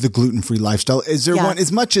to the gluten-free lifestyle. Is there one,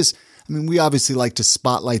 as much as, we obviously like to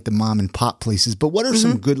spotlight the mom and pop places, but what are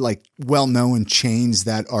some good, well-known chains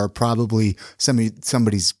that are probably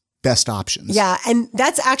somebody's best options? Yeah. And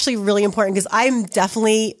that's actually really important because I'm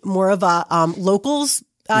definitely more of a locals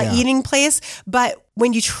eating place. But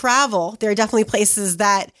when you travel, there are definitely places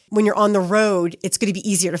that when you're on the road, it's going to be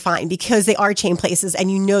easier to find because they are chain places and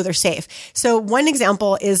you know they're safe. So one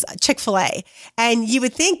example is Chick-fil-A. And you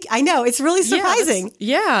would think, I know, it's really surprising.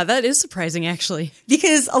 Yeah, that is surprising actually.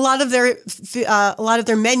 Because a lot of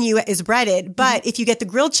their menu is breaded, but if you get the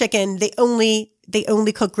grilled chicken, they only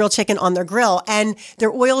cook grilled chicken on their grill, and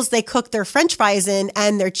their oils they cook their French fries in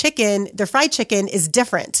and their fried chicken is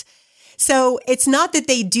different. So it's not that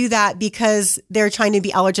they do that because they're trying to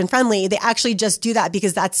be allergen friendly. They actually just do that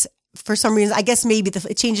because that's, for some reason, I guess maybe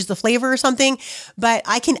it changes the flavor or something. But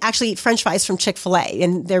I can actually eat French fries from Chick-fil-A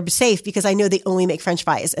and they're safe because I know they only make French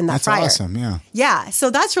fries in that fryer. That's awesome, yeah. Yeah,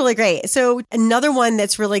 so that's really great. So another one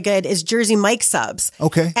that's really good is Jersey Mike's subs.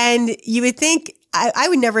 Okay. And you would think, I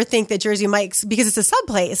would never think that Jersey Mike's, because it's a sub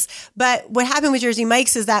place, but what happened with Jersey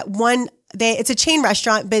Mike's is that it's a chain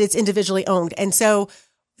restaurant, but it's individually owned. And so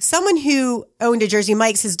someone who owned a Jersey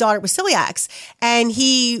Mike's, his daughter was celiac, and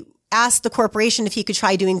he asked the corporation if he could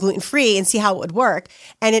try doing gluten-free and see how it would work.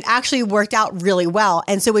 And it actually worked out really well.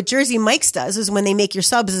 And so what Jersey Mike's does is when they make your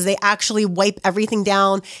subs is they actually wipe everything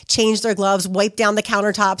down, change their gloves, wipe down the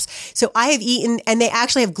countertops. So I have eaten, and they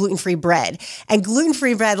actually have gluten-free bread. And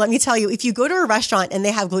gluten-free bread, let me tell you, if you go to a restaurant and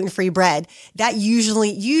they have gluten-free bread, that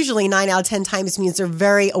usually 9 out of 10 times means they're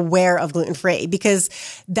very aware of gluten-free, because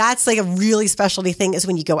that's like a really specialty thing is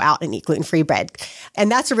when you go out and eat gluten-free bread. And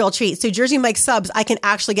that's a real treat. So Jersey Mike's subs, I can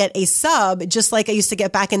actually get a sub, just like I used to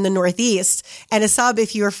get back in the Northeast. And a sub,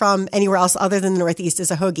 if you're from anywhere else other than the Northeast,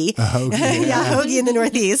 is a hoagie. A hoagie. Yeah, hoagie in the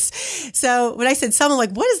Northeast. So when I said sub, I'm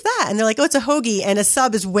like, what is that? And they're like, oh, it's a hoagie. And a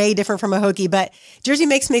sub is way different from a hoagie. But Jersey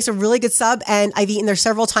Mike's makes a really good sub. And I've eaten there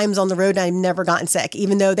several times on the road and I've never gotten sick,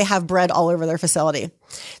 even though they have bread all over their facility.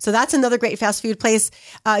 So that's another great fast food place.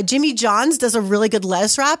 Jimmy John's does a really good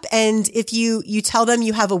lettuce wrap. And if you tell them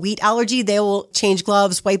you have a wheat allergy, they will change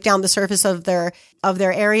gloves, wipe down the surface of their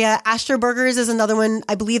area. Astro Burgers is another one.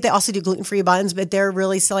 I believe they also do gluten-free buns, but they're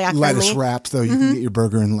really celiac friendly. Lettuce wraps, though. You can get your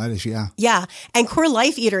burger and lettuce, yeah. Yeah. And Core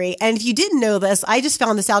Life Eatery. And if you didn't know this, I just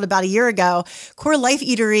found this out about a year ago. Core Life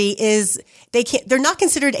Eatery they're not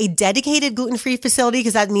considered a dedicated gluten-free facility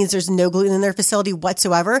because that means there's no gluten in their facility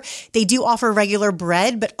whatsoever. They do offer regular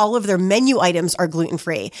bread, but all of their menu items are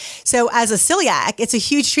gluten-free. So as a celiac, it's a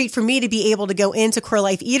huge treat for me to be able to go into Core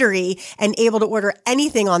Life Eatery and able to order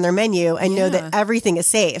anything on their menu and know that everything is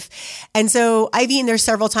safe. And so I've eaten there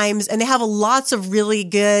several times and they have lots of really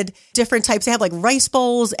good different types. They have like rice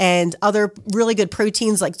bowls and other really good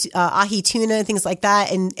proteins like ahi tuna and things like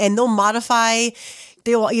that. And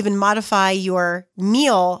they will even modify your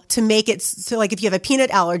meal to make it so like if you have a peanut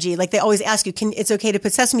allergy, like they always ask you, it's okay to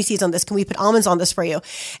put sesame seeds on this? Can we put almonds on this for you?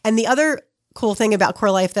 And the other cool thing about Core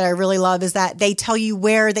Life that I really love is that they tell you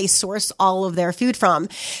where they source all of their food from.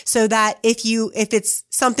 So that if it's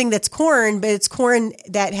something that's corn, but it's corn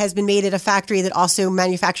that has been made at a factory that also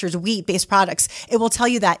manufactures wheat-based products, it will tell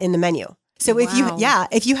you that in the menu. So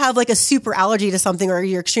if you have like a super allergy to something or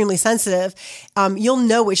you're extremely sensitive, you'll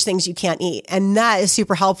know which things you can't eat. And that is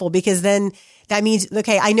super helpful because then that means,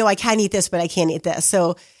 okay, I know I can eat this, but I can't eat this.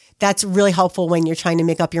 So that's really helpful when you're trying to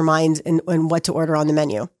make up your mind and what to order on the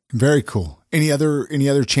menu. Very cool. Any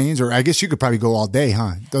other chains? Or I guess you could probably go all day,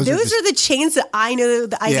 huh? Those are the chains that I know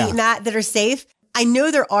that I've eaten at that are safe. I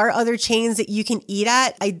know there are other chains that you can eat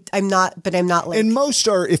at. I'm not like. And most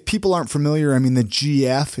are, if people aren't familiar, I mean, the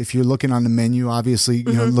GF, if you're looking on the menu, obviously,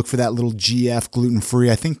 you know, look for that little GF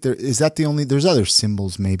gluten-free. I think there's other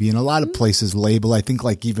symbols maybe. And a lot of places label, I think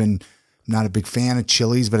like even, not a big fan of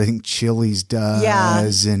Chili's, but I think Chili's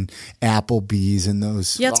does and Applebee's and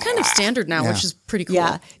those. Yeah, it's kind of standard now, which is pretty cool.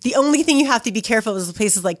 Yeah. The only thing you have to be careful is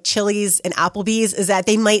places like Chili's and Applebee's is that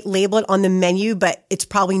they might label it on the menu, but it's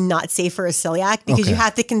probably not safe for a celiac because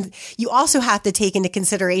you also have to take into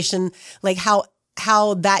consideration like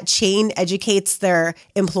how that chain educates their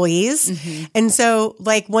employees. And so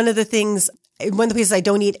like one of the places I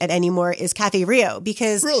don't eat at anymore is Cafe Rio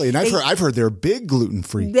because really, and I've heard they're big gluten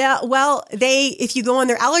free. Yeah, well, if you go on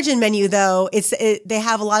their allergen menu though, they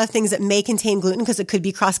have a lot of things that may contain gluten because it could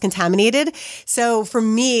be cross contaminated. So for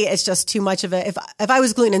me, it's just too much of if I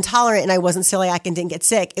was gluten intolerant and I wasn't celiac and didn't get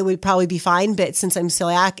sick, it would probably be fine. But since I'm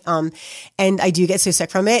celiac, and I do get so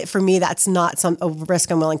sick from it, for me that's not a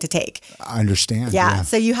risk I'm willing to take. I understand. Yeah,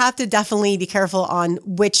 so you have to definitely be careful on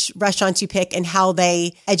which restaurants you pick and how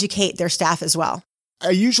they educate their staff as well. I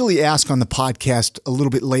usually ask on the podcast a little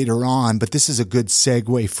bit later on, but this is a good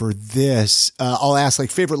segue for this. I'll ask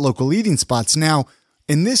like favorite local eating spots. Now,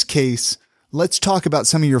 in this case, let's talk about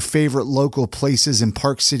some of your favorite local places in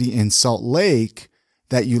Park City and Salt Lake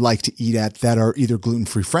that you like to eat at that are either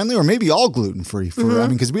gluten-free friendly or maybe all gluten-free.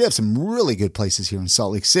 Because we have some really good places here in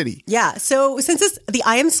Salt Lake City. Yeah. So since it's the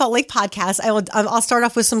I Am Salt Lake podcast, I'll start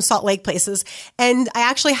off with some Salt Lake places. And I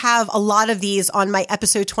actually have a lot of these on my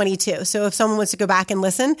episode 22. So if someone wants to go back and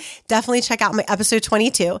listen, definitely check out my episode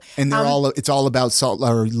 22. And it's all about salt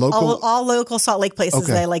or local? All local Salt Lake places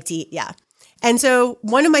that I like to eat. Yeah. And so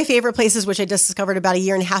one of my favorite places, which I just discovered about a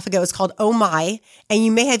year and a half ago, is called Oh My. And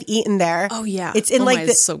you may have eaten there. Oh, yeah. It's in Oh My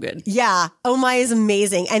is so good. Yeah. Oh My is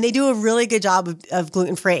amazing. And they do a really good job of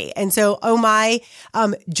gluten-free. And so Oh My,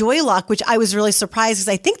 Joy Luck, which I was really surprised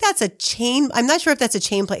because I think that's a chain. I'm not sure if that's a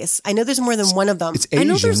chain place. I know there's more than one of them. It's Asian, I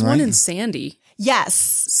know there's right? one in Sandy. Yes.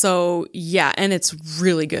 So yeah, and it's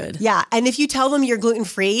really good. Yeah. And if you tell them you're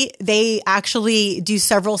gluten-free, they actually do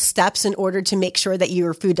several steps in order to make sure that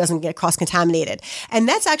your food doesn't get cross-contaminated. And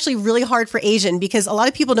that's actually really hard for Asian because a lot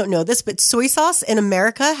of people don't know this, but soy sauce in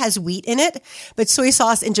America has wheat in it, but soy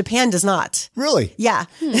sauce in Japan does not. Really? Yeah.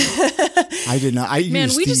 I did not.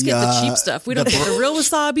 We just get the cheap stuff. We don't get the real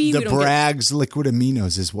wasabi. The Bragg's liquid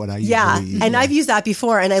aminos is what I usually eat. And I've used that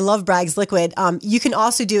before and I love Bragg's liquid. You can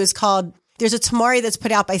also do there's a tamari that's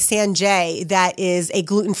put out by Sanjay that is a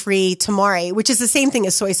gluten-free tamari, which is the same thing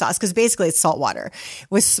as soy sauce because basically it's salt water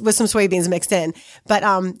with some soybeans mixed in. But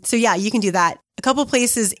so yeah, you can do that. A couple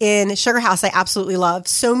places in Sugar House I absolutely love.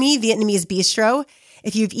 Somi Vietnamese Bistro,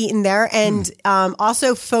 if you've eaten there, and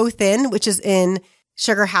also Pho Thin, which is in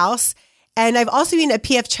Sugar House. And I've also eaten at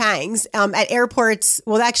P.F. Chang's at airports.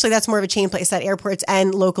 Well, actually, that's more of a chain place at airports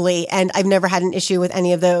and locally. And I've never had an issue with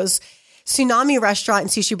any of those. Tsunami Restaurant and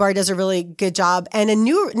Sushi Bar does a really good job. And a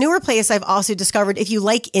newer place I've also discovered, if you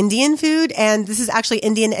like Indian food, and this is actually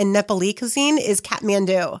Indian and Nepali cuisine, is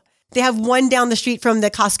Kathmandu. They have one down the street from the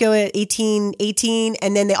Costco at 1818.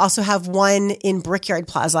 And then they also have one in Brickyard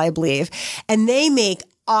Plaza, I believe. And they make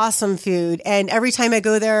awesome food. And every time I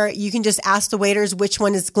go there, you can just ask the waiters which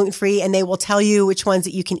one is gluten-free and they will tell you which ones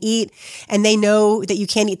that you can eat. And they know that you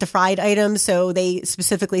can't eat the fried items. So they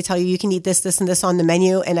specifically tell you can eat this, this, and this on the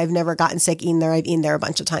menu. And I've never gotten sick eating there. I've eaten there a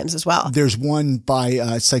bunch of times as well. There's one by,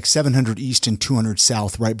 it's like 700 East and 200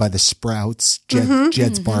 South, right by the Sprouts,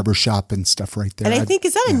 Jed's Barbershop and stuff right there. And I think,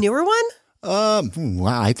 is that a newer one?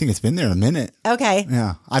 Wow, I think it's been there a minute. Okay.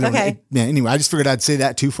 Yeah. I don't know. Yeah, anyway, I just figured I'd say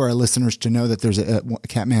that too for our listeners to know that there's a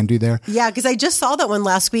Kathmandu there. Yeah, because I just saw that one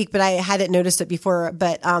last week, but I hadn't noticed it before.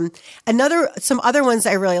 But some other ones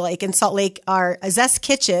I really like in Salt Lake are Zest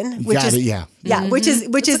Kitchen, which is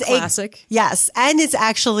which is a classic. Yes, and it's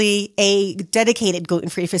actually a dedicated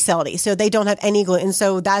gluten-free facility, so they don't have any gluten.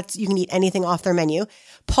 So you can eat anything off their menu.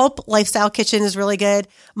 Pulp Lifestyle Kitchen is really good.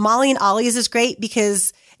 Molly and Ollie's is great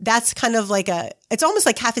because that's kind of like it's almost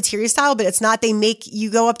like cafeteria style, but it's not. You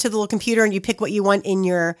go up to the little computer and you pick what you want in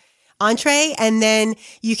your entree, and then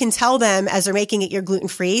you can tell them as they're making it you're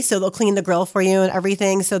gluten-free, so they'll clean the grill for you and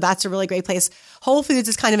everything. So that's a really great place. Whole Foods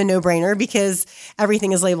is kind of a no-brainer because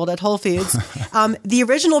everything is labeled at Whole Foods. The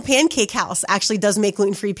Original Pancake House actually does make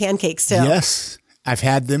gluten-free pancakes too. Yes. I've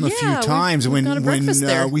had them a few times when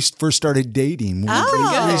we first started dating.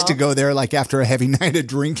 We used to go there like after a heavy night of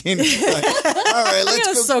drinking. Like, all right, let's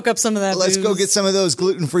go soak up some of that. Let's go get some of those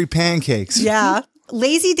gluten-free pancakes. Yeah.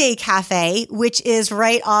 Lazy Day Cafe, which is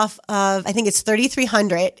right off of, I think it's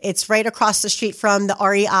 3300. It's right across the street from the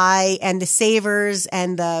REI and the Savers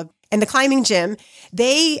and the climbing gym.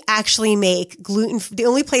 They actually make the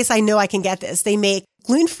only place I know I can get this, they make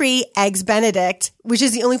gluten-free Eggs Benedict, which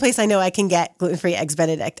is the only place I know I can get gluten-free Eggs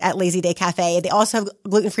Benedict at Lazy Day Cafe. They also have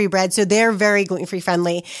gluten-free bread, so they're very gluten-free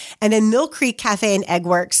friendly. And then Mill Creek Cafe and Egg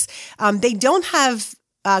Works. They don't have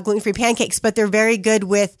gluten-free pancakes, but they're very good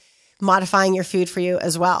with modifying your food for you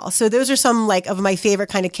as well. So those are some of my favorite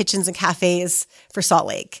kind of kitchens and cafes for Salt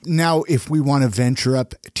Lake. Now, if we want to venture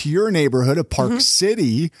up to your neighborhood of Park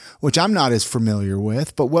City, which I'm not as familiar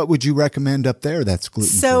with, but what would you recommend up there that's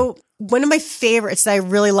gluten-free? So one of my favorites that I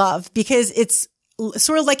really love, because it's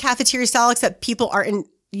sort of like cafeteria style, except people aren't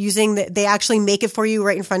using they actually make it for you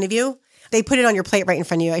right in front of you. They put it on your plate right in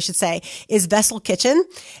front of you, I should say, is Vessel Kitchen.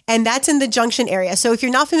 And that's in the Junction area. So if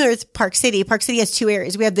you're not familiar with Park City has two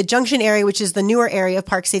areas. We have the Junction area, which is the newer area of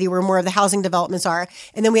Park City where more of the housing developments are.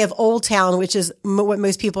 And then we have Old Town, which is what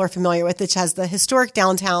most people are familiar with, which has the historic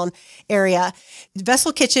downtown area.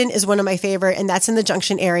 Vessel Kitchen is one of my favorite, and that's in the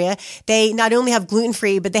Junction area. They not only have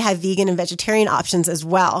gluten-free, but they have vegan and vegetarian options as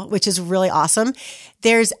well, which is really awesome.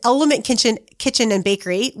 There's Element Kitchen and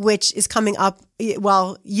Bakery, which is coming up.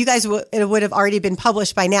 Well, you guys it would have already been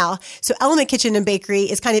published by now. So Element Kitchen and Bakery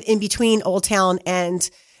is kind of in between Old Town and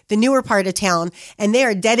the newer part of town, and they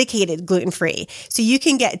are dedicated gluten-free. So you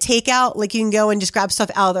can get takeout, like you can go and just grab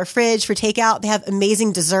stuff out of their fridge for takeout. They have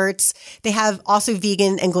amazing desserts. They have also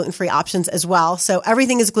vegan and gluten-free options as well. So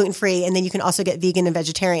everything is gluten-free, and then you can also get vegan and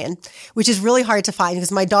vegetarian, which is really hard to find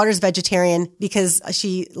because my daughter's vegetarian because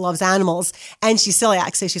she loves animals, and she's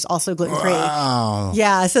celiac, so she's also gluten-free. Wow.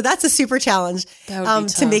 Yeah, so that's a super challenge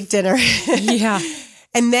to make dinner. Yeah.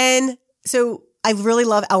 And then, so I really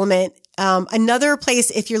love Element. Another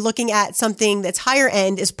place, if you're looking at something that's higher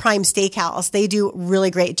end, is Prime Steakhouse. They do a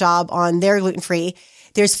really great job on their gluten-free.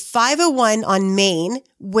 There's 501 on Main,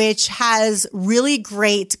 which has really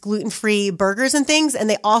great gluten-free burgers and things. And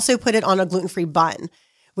they also put it on a gluten-free bun,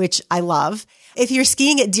 which I love. If you're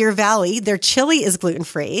skiing at Deer Valley, their chili is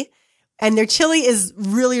gluten-free. And their chili is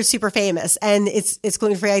really super famous. And it's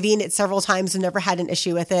gluten-free. I've eaten it several times and never had an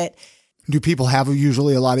issue with it. Do people have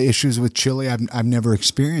usually a lot of issues with chili? I've never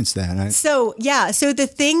experienced that. So the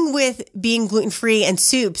thing with being gluten-free and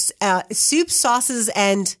soups, sauces,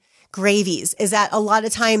 and gravies is that a lot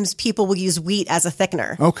of times people will use wheat as a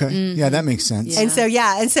thickener. Okay. Mm-hmm. Yeah, that makes sense.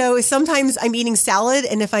 Yeah. And so sometimes I'm eating salad,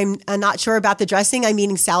 and if I'm not sure about the dressing, I'm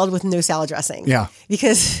eating salad with no salad dressing. Yeah.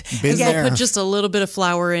 Because again, put just a little bit of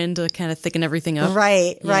flour in to kind of thicken everything up.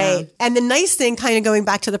 Right. And the nice thing, kind of going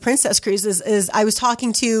back to the Princess cruises, is I was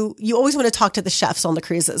talking to, you always want to talk to the chefs on the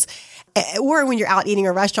cruises. Or when you're out eating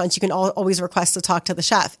at restaurants, you can always request to talk to the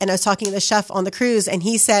chef. And I was talking to the chef on the cruise, and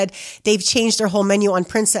he said they've changed their whole menu on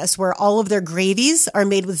Princess, where all of their gravies are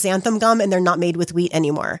made with xanthan gum and they're not made with wheat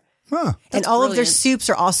anymore. And all of their brilliant. soups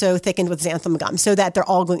are also thickened with xanthan gum so that they're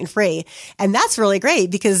all gluten-free. And that's really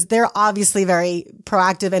great because they're obviously very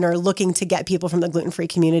proactive and are looking to get people from the gluten-free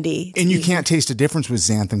community. And you can't taste a difference with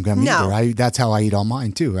xanthan gum either. That's how I eat all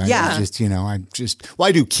mine too. I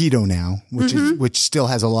do keto now, which still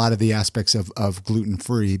has a lot of the aspects of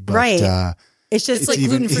gluten-free, but it's just It's like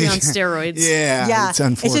gluten-free on steroids. Yeah. It's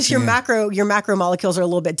unfortunate. It's just your macro molecules are a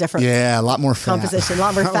little bit different. Yeah, a lot more fat. Composition, a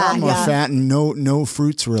lot more fat. a lot more fat and no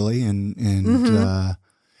fruits really. And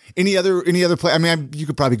any other place? I mean, you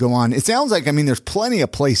could probably go on. It sounds like, there's plenty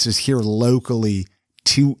of places here locally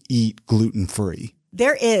to eat gluten-free.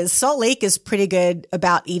 There is. Salt Lake is pretty good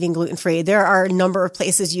about eating gluten-free. There are a number of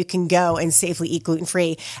places you can go and safely eat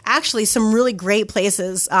gluten-free. Actually, some really great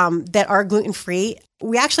places that are gluten-free.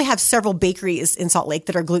 We actually have several bakeries in Salt Lake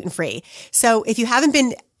that are gluten-free. So if you haven't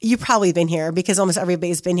been, you've probably been here because almost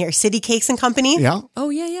everybody's been here. City Cakes and Company. Yeah. Oh,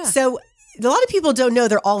 yeah. So a lot of people don't know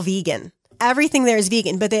they're all vegan. Everything there is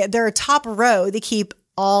vegan, but they're top row. They keep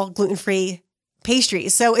all gluten-free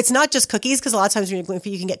pastries. So it's not just cookies, because a lot of times when you're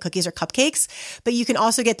gluten-free, you can get cookies or cupcakes, but you can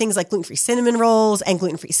also get things like gluten-free cinnamon rolls and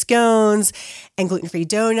gluten-free scones and gluten-free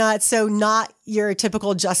donuts. So not your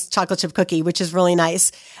typical just chocolate chip cookie, which is really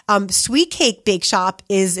nice. Sweet Cake Bake Shop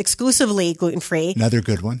is exclusively gluten-free. Another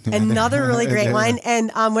good one. Another really great one.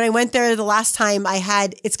 And when I went there the last time,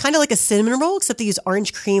 it's kind of like a cinnamon roll, except they use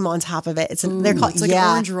orange cream on top of it. They're called, it's like an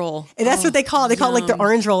orange roll. And that's what they call it. They call it like the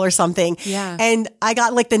orange roll or something. Yeah. And I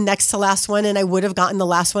got like the next to last one, and I would have gotten the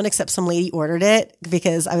last one, except some lady ordered it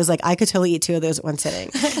because I was like, I could totally eat two of those at one sitting.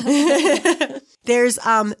 There's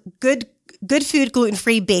Good Food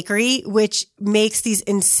Gluten-Free Bakery, which makes these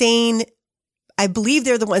insane, I believe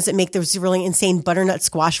they're the ones that make those really insane butternut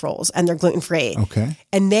squash rolls, and they're gluten-free. Okay.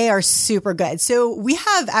 And they are super good. So we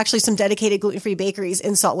have actually some dedicated gluten-free bakeries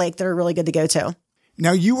in Salt Lake that are really good to go to.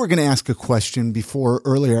 Now, you were going to ask a question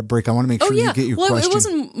earlier at break. I want to make sure you get your question. It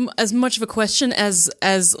wasn't as much of a question as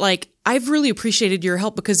like, I've really appreciated your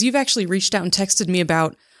help because you've actually reached out and texted me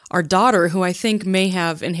about our daughter, who I think may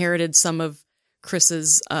have inherited some of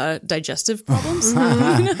Chris's digestive problems.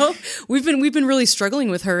 We've been really struggling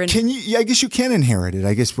with her. And can you? Yeah, I guess you can inherit it.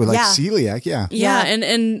 I guess with celiac. Yeah.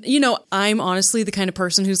 And I'm honestly the kind of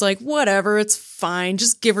person who's like, whatever, it's fine.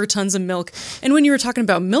 Just give her tons of milk. And when you were talking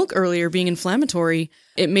about milk earlier being inflammatory,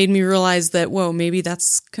 it made me realize that, whoa, maybe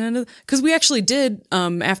that's kind of, because we actually did,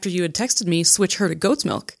 after you had texted me, switch her to goat's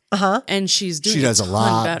milk. And she does a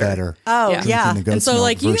lot better. Oh, yeah. And so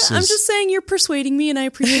I'm just saying you're persuading me, and I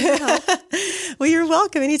appreciate your help. Well, you're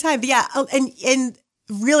welcome anytime. But yeah. And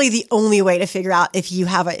really the only way to figure out if you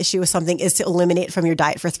have an issue with something is to eliminate it from your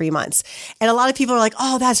diet for 3 months. And a lot of people are like,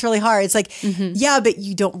 oh, that's really hard. It's like, yeah, but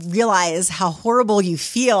you don't realize how horrible you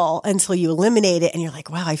feel until you eliminate it. And you're like,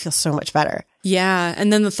 wow, I feel so much better. Yeah.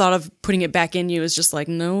 And then the thought of putting it back in you is just like,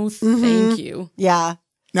 no, thank you. Yeah.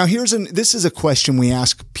 Now, this is a question we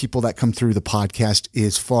ask people that come through the podcast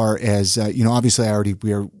as far as, obviously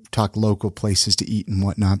we talk local places to eat and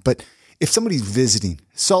whatnot, but if somebody's visiting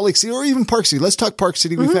Salt Lake City or even Park City,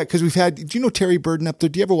 do you know Terry Burden up there?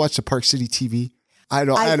 Do you ever watch the Park City TV? I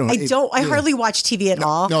don't. I hardly watch TV at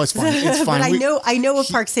all. No, it's fine. It's fine. But I know of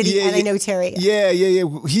Park City and I know Terry. Yeah.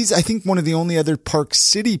 He's, I think, one of the only other Park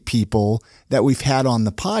City people that we've had on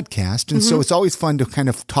the podcast. And so it's always fun to kind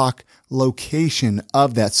of talk location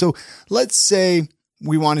of that. So let's say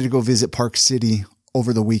we wanted to go visit Park City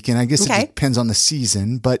over the weekend. I guess it depends on the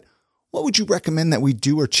season, but what would you recommend that we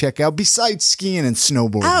do or check out besides skiing and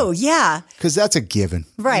snowboarding? Oh, yeah. Because that's a given.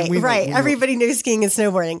 Right. Everybody knows skiing and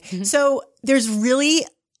snowboarding. So there's really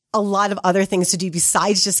a lot of other things to do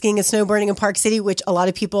besides just skiing and snowboarding in Park City, which a lot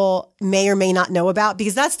of people may or may not know about,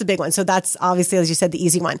 because that's the big one. So that's obviously, as you said, the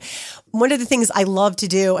easy one. One of the things I love to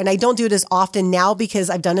do, and I don't do it as often now because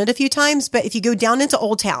I've done it a few times, but if you go down into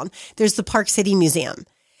Old Town, there's the Park City Museum.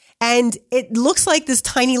 And it looks like this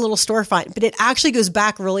tiny little storefront, but it actually goes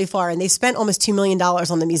back really far. And they spent almost $2 million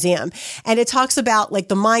on the museum. And it talks about like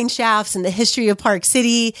the mine shafts and the history of Park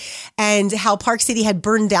City and how Park City had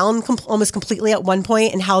burned down almost completely at one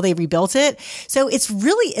point and how they rebuilt it. So it's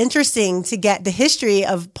really interesting to get the history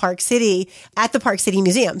of Park City at the Park City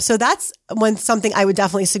Museum. So that's something I would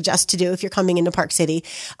definitely suggest to do if you're coming into Park City.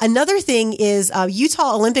 Another thing is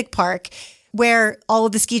Utah Olympic Park, where all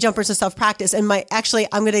of the ski jumpers and stuff practice. And I'm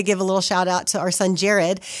going to give a little shout out to our son,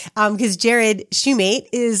 Jared, because Jared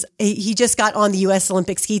Shoemate he just got on the U.S.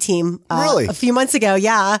 Olympic ski team a few months ago.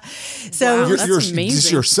 Yeah. So wow, that's amazing. This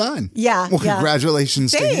is your son. Yeah. Well,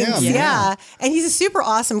 congratulations to him. Yeah. And he's a super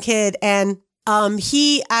awesome kid. And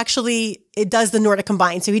It does the Nordic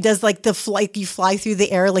Combine. So he does like you fly through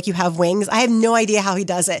the air like you have wings. I have no idea how he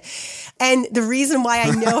does it. And the reason why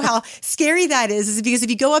I know how scary that is because if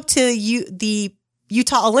you go up to the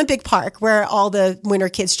Utah Olympic Park, where all the winter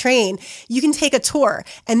kids train, you can take a tour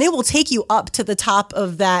and they will take you up to the top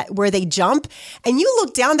of that where they jump and you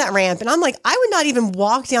look down that ramp. And I'm like, I would not even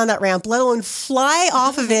walk down that ramp, let alone fly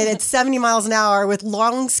off of it at 70 miles an hour with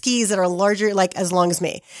long skis that are larger, like as long as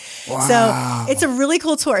me. Wow. So it's a really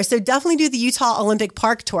cool tour. So definitely do the Utah Olympic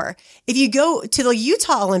Park tour. If you go to the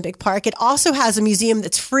Utah Olympic Park, it also has a museum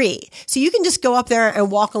that's free. So you can just go up there and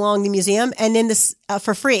walk along the museum and then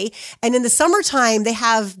for free. And in the summertime, they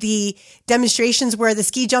have the demonstrations where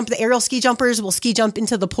the aerial ski jumpers will ski jump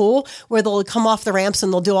into the pool where they'll come off the ramps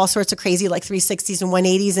and they'll do all sorts of crazy like 360s and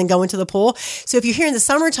 180s and go into the pool. So if you're here in the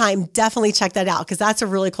summertime, definitely check that out because that's a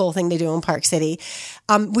really cool thing to do in Park City.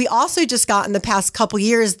 We also just got in the past couple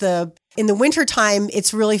years, in the wintertime,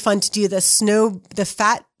 it's really fun to do the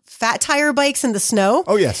fat tire bikes in the snow.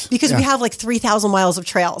 Oh, yes. Because we have like 3,000 miles of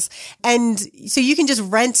trails. And so you can just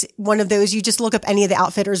rent one of those. You just look up any of the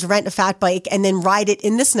outfitters, rent a fat bike and then ride it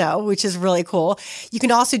in the snow, which is really cool. You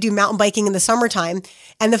can also do mountain biking in the summertime.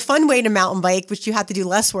 And the fun way to mountain bike, which you have to do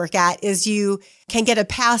less work at, is you can get a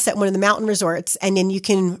pass at one of the mountain resorts and then you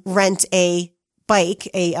can rent a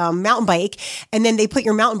mountain bike, and then they put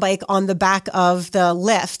your mountain bike on the back of the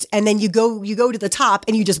lift, and then you go to the top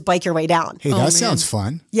and you just bike your way down. Hey, that sounds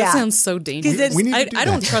fun. Yeah. That sounds so dangerous. I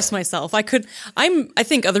don't trust myself. I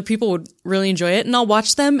think other people would really enjoy it, and I'll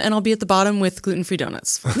watch them, and I'll be at the bottom with gluten-free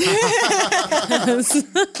donuts.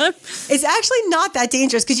 It's actually not that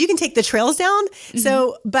dangerous because you can take the trails down. Mm-hmm.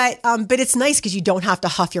 So, but it's nice because you don't have to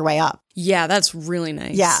huff your way up. Yeah, that's really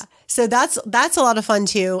nice. Yeah. So that's a lot of fun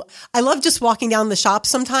too. I love just walking down the shops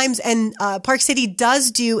sometimes. And Park City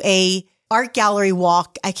does do a art gallery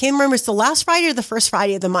walk. I can't remember, it's the last Friday or the first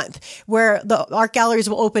Friday of the month where the art galleries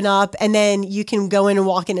will open up and then you can go in and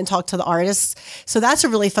walk in and talk to the artists. So that's a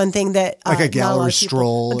really fun thing that like a gallery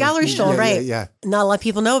stroll. A gallery stroll, right. Yeah. Not a lot of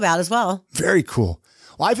people know about as well. Very cool.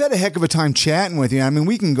 Well, I've had a heck of a time chatting with you. I mean,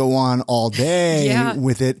 we can go on all day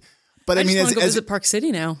with it. But I mean, just want to go visit Park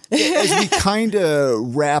City now. As we kind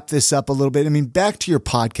of wrap this up a little bit, I mean, back to your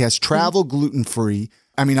podcast, Travel Gluten Free.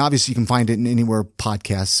 I mean, obviously you can find it in anywhere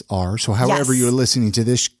podcasts are. So however you're listening to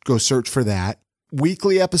this, go search for that.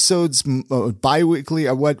 Weekly episodes, bi-weekly,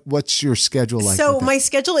 what's your schedule like? So my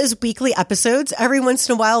schedule is weekly episodes. Every once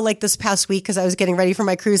in a while, like this past week, because I was getting ready for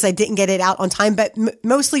my cruise, I didn't get it out on time, but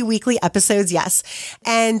mostly weekly episodes, yes.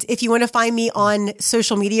 And if you want to find me on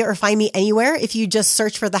social media or find me anywhere, if you just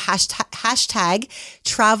search for the hashtag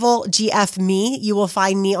TravelGFme, you will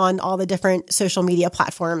find me on all the different social media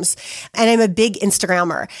platforms. And I'm a big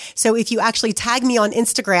Instagrammer. So if you actually tag me on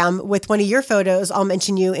Instagram with one of your photos, I'll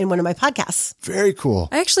mention you in one of my podcasts. Very cool.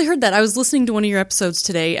 I actually heard that. I was listening to one of your episodes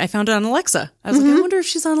today. I found it on Alexa. I was like, I wonder if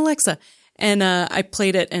she's on Alexa. And I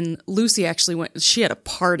played it, and Lucy actually went. She had a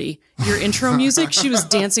party. Your intro music, she was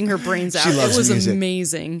dancing her brains out. She loves it was music.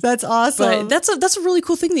 Amazing. That's awesome. But that's a really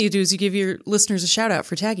cool thing that you do is you give your listeners a shout out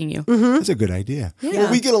for tagging you. Mm-hmm. That's a good idea. Yeah. Well,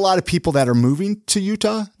 we get a lot of people that are moving to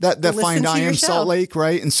Utah that find I Am Salt Lake,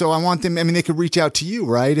 right? And so I want them. I mean, they could reach out to you,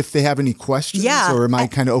 right, if they have any questions. Yeah. Or am I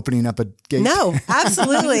kind of opening up a gate? No,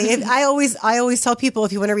 absolutely. I always tell people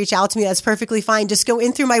if you want to reach out to me, that's perfectly fine. Just go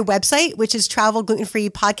in through my website, which is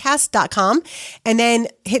travelglutenfreepodcast.com, and then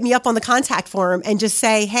hit me up on the contact form and just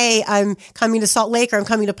say, hey, I'm coming to Salt Lake or I'm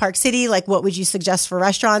coming to Park City. Like, what would you suggest for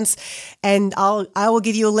restaurants? And I will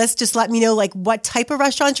give you a list. Just let me know like what type of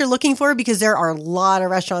restaurants you're looking for, because there are a lot of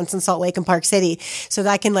restaurants in Salt Lake and Park City. So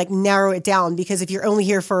that can like narrow it down, because if you're only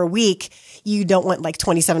here for a week, you don't want like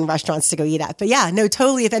 27 restaurants to go eat at. But yeah, no,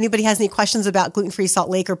 totally. If anybody has any questions about gluten-free Salt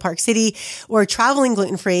Lake or Park City or traveling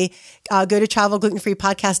gluten-free, go to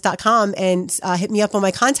travelglutenfreepodcast.com and hit me up on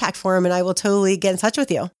my contact form, and I will totally get in touch with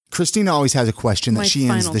you. Christina always has a question that she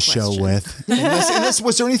ends the show with.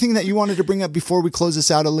 Was there anything that you wanted to bring up before we close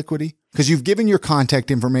this out of Liquidy? Because you've given your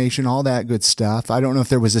contact information, all that good stuff. I don't know if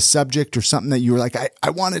there was a subject or something that you were like, I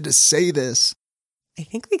wanted to say this. I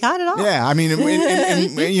think we got it all. Yeah, I mean,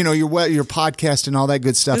 and you know, your podcast and all that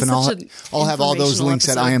good stuff, and I'll have all those links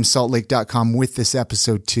at iamsaltlake.com with this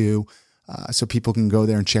episode too, so people can go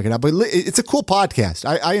there and check it out. But it's a cool podcast.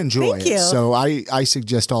 I enjoy it. So I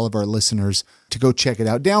suggest all of our listeners to go check it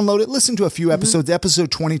out. Download it, listen to a few episodes.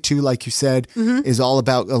 Episode 22, like you said, is all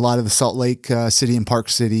about a lot of the Salt Lake City and Park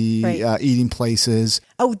City eating places.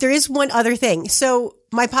 Oh, there is one other thing. So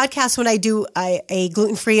my podcast, when I do a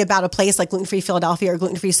gluten-free about a place like gluten-free Philadelphia or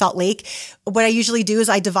gluten-free Salt Lake, what I usually do is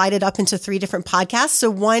I divide it up into 3 different podcasts.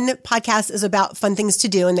 So one podcast is about fun things to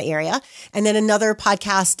do in the area. And then another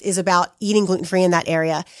podcast is about eating gluten-free in that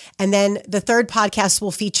area. And then the third podcast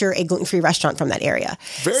will feature a gluten-free restaurant from that area.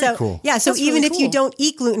 Very cool. Yeah. So That's even really if you cool. don't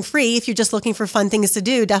eat gluten-free, if you're just looking for fun things to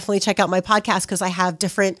do, definitely check out my podcast because I have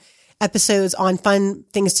different episodes on fun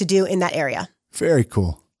things to do in that area. Very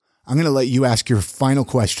cool. I'm going to let you ask your final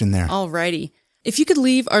question there. Alrighty. If you could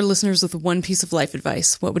leave our listeners with one piece of life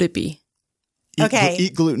advice, what would it be?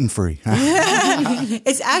 Eat gluten-free.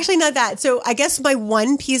 It's actually not that. So I guess my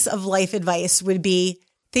one piece of life advice would be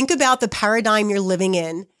think about the paradigm you're living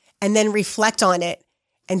in and then reflect on it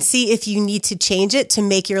and see if you need to change it to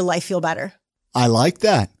make your life feel better. I like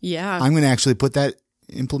that. Yeah. I'm going to actually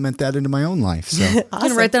implement that into my own life. So, I'm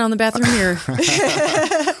going to write that on the bathroom mirror.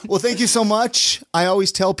 well, thank you so much. I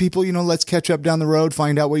always tell people, let's catch up down the road,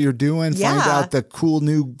 find out what you're doing, find out the cool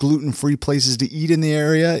new gluten-free places to eat in the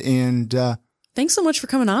area. And, Thanks so much for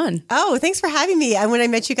coming on. Oh, thanks for having me. And when I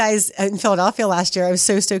met you guys in Philadelphia last year, I was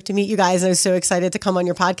so stoked to meet you guys. I was so excited to come on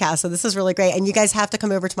your podcast. So this is really great. And you guys have to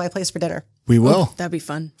come over to my place for dinner. we will. Oh, that'd be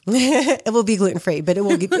fun. It will be gluten-free, but it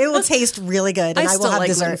will taste really good. And I will still have like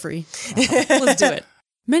dessert. gluten-free. Let's do it.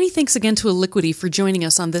 Many thanks again to Aliquity for joining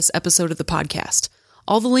us on this episode of the podcast.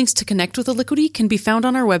 All the links to connect with Aliquity can be found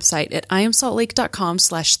on our website at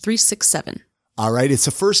iamsaltlake.com/367. All right. It's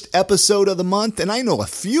the first episode of the month, and I know a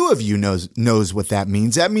few of you knows what that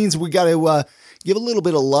means. That means we got to give a little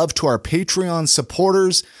bit of love to our Patreon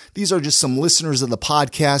supporters. These are just some listeners of the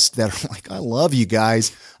podcast that are like, I love you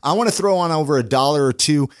guys. I want to throw on over $1 or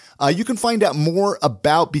 $2. You can find out more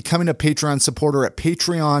about becoming a Patreon supporter at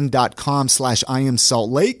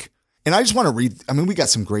patreon.com/iamsaltlake. And I just want to read, we got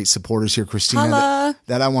some great supporters here, Christina,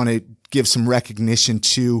 that I want to give some recognition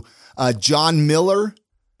to. John Miller,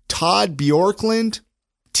 Todd Bjorkland,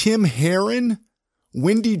 Tim Heron,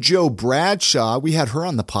 Wendy Joe Bradshaw. We had her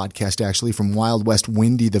on the podcast, actually, from Wild West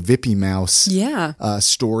Wendy, the Vippy Mouse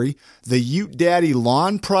story. The Ute Daddy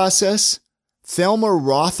Lawn Process, Thelma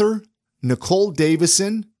Rother, Nicole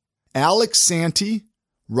Davison, Alex Santee,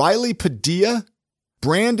 Riley Padilla,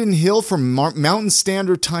 Brandon Hill from Mountain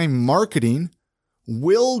Standard Time Marketing,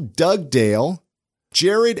 Will Dugdale,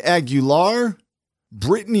 Jared Aguilar,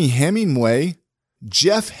 Brittany Hemingway,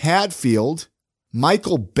 Jeff Hadfield,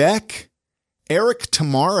 Michael Beck, Eric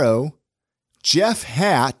Tomorrow, Jeff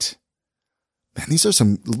Hatt. Man,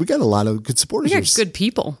 we got a lot of good supporters. We got here. good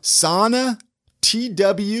people. Sana,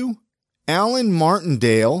 TW, Alan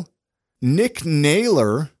Martindale, Nick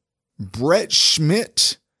Naylor, Brett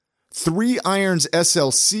Schmidt, 3 Irons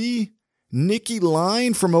SLC, Nikki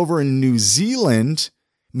Line from over in New Zealand,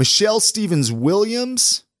 Michelle Stevens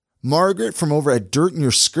Williams, Margaret from over at Dirt in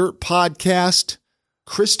Your Skirt podcast,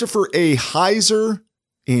 Christopher A. Heiser,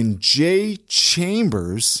 and Jay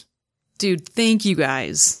Chambers. Dude, thank you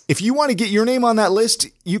guys. If you want to get your name on that list,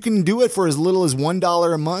 you can do it for as little as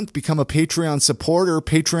 $1 a month. Become a Patreon supporter,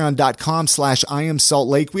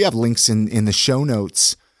 patreon.com/iamsaltlake. We have links in the show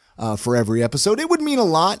notes for every episode. It would mean a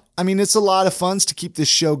lot. It's a lot of funds to keep this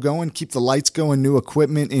show going, keep the lights going, new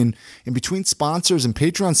equipment. In between sponsors and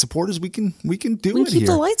Patreon supporters, we can do it keep here.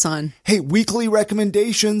 the lights on. Hey, weekly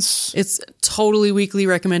recommendations. It's totally weekly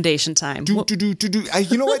recommendation time. You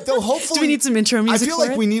know what, though? Hopefully. Do we need some intro music? I feel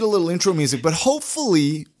like it? we need a little intro music, but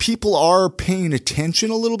hopefully people are paying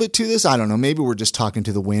attention a little bit to this. I don't know. Maybe we're just talking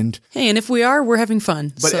to the wind. Hey, and if we are, we're having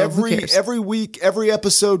fun. But so who cares? every week, every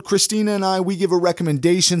episode, Christina and I, we give a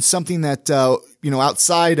recommendation, something that,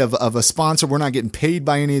 outside of a sponsor, we're not getting paid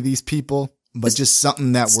by any of these people, but just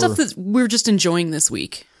something that that we're just enjoying this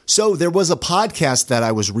week. So there was a podcast that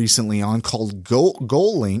I was recently on called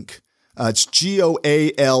GoalLink. It's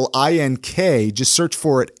GoalLink. Just search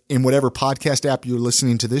for it in whatever podcast app you're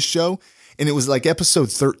listening to this show. And it was like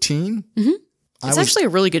episode 13. Mm-hmm. It's actually a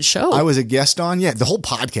really good show. I was a guest on. Yeah, the whole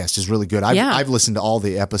podcast is really good. I've listened to all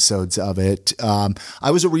the episodes of it.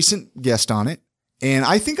 I was a recent guest on it, and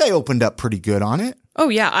I think I opened up pretty good on it. Oh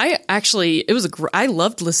yeah, I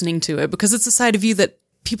loved listening to it because it's a side of you that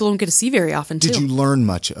people don't get to see very often too. Did you learn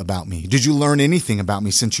much about me? Did you learn anything about me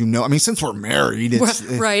since since we're married?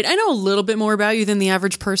 Right. I know a little bit more about you than the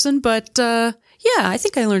average person, but I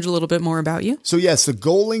think I learned a little bit more about you. So yes, the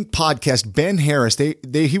GoalLink podcast, Ben Harris,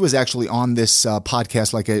 he was actually on this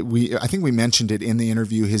podcast. I think we mentioned it in the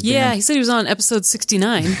interview. His band. He said he was on episode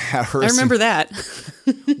 69. I remember that.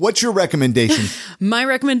 What's your recommendation? My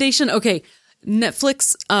recommendation? Okay.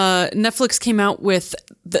 Netflix came out with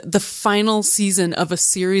the final season of a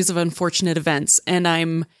series of unfortunate events, and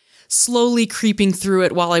I'm slowly creeping through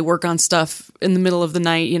it while I work on stuff in the middle of the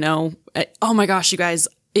night, you know. Oh my gosh, you guys,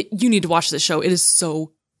 you need to watch this show. It is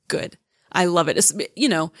so good. I love it. It's, you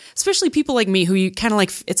know, especially people like me who you kind of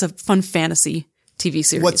like, it's a fun fantasy TV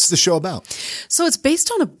series. What's the show about? So it's based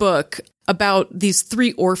on a book about these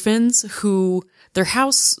 3 orphans who their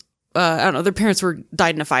house, I don't know, their parents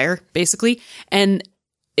died in a fire, basically. And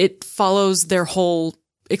it follows their whole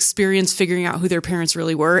experience figuring out who their parents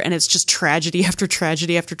really were. And it's just tragedy after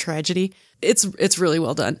tragedy after tragedy. It's really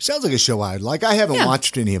well done. Sounds like a show I'd like. I haven't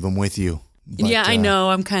watched any of them with you. But, yeah, I know.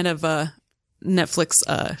 I'm kind of Netflix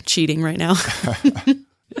cheating right now.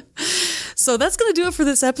 So that's going to do it for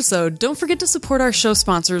this episode. Don't forget to support our show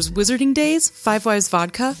sponsors, Wizarding Days, Five Wives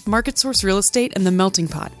Vodka, Market Source Real Estate, and The Melting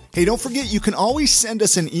Pot. Hey, don't forget you can always send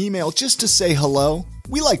us an email just to say hello.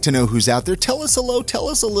 We like to know who's out there. Tell us hello. Tell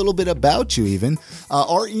us a little bit about you even.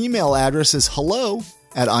 Our email address is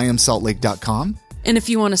hello@iamsaltlake.com. And if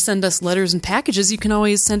you want to send us letters and packages, you can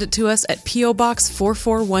always send it to us at P.O. Box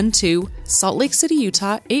 4412, Salt Lake City,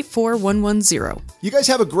 Utah 84110. You guys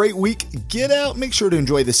have a great week. Get out, make sure to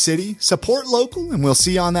enjoy the city, support local, and we'll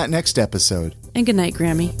see you on that next episode. And good night,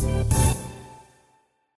 Grammy.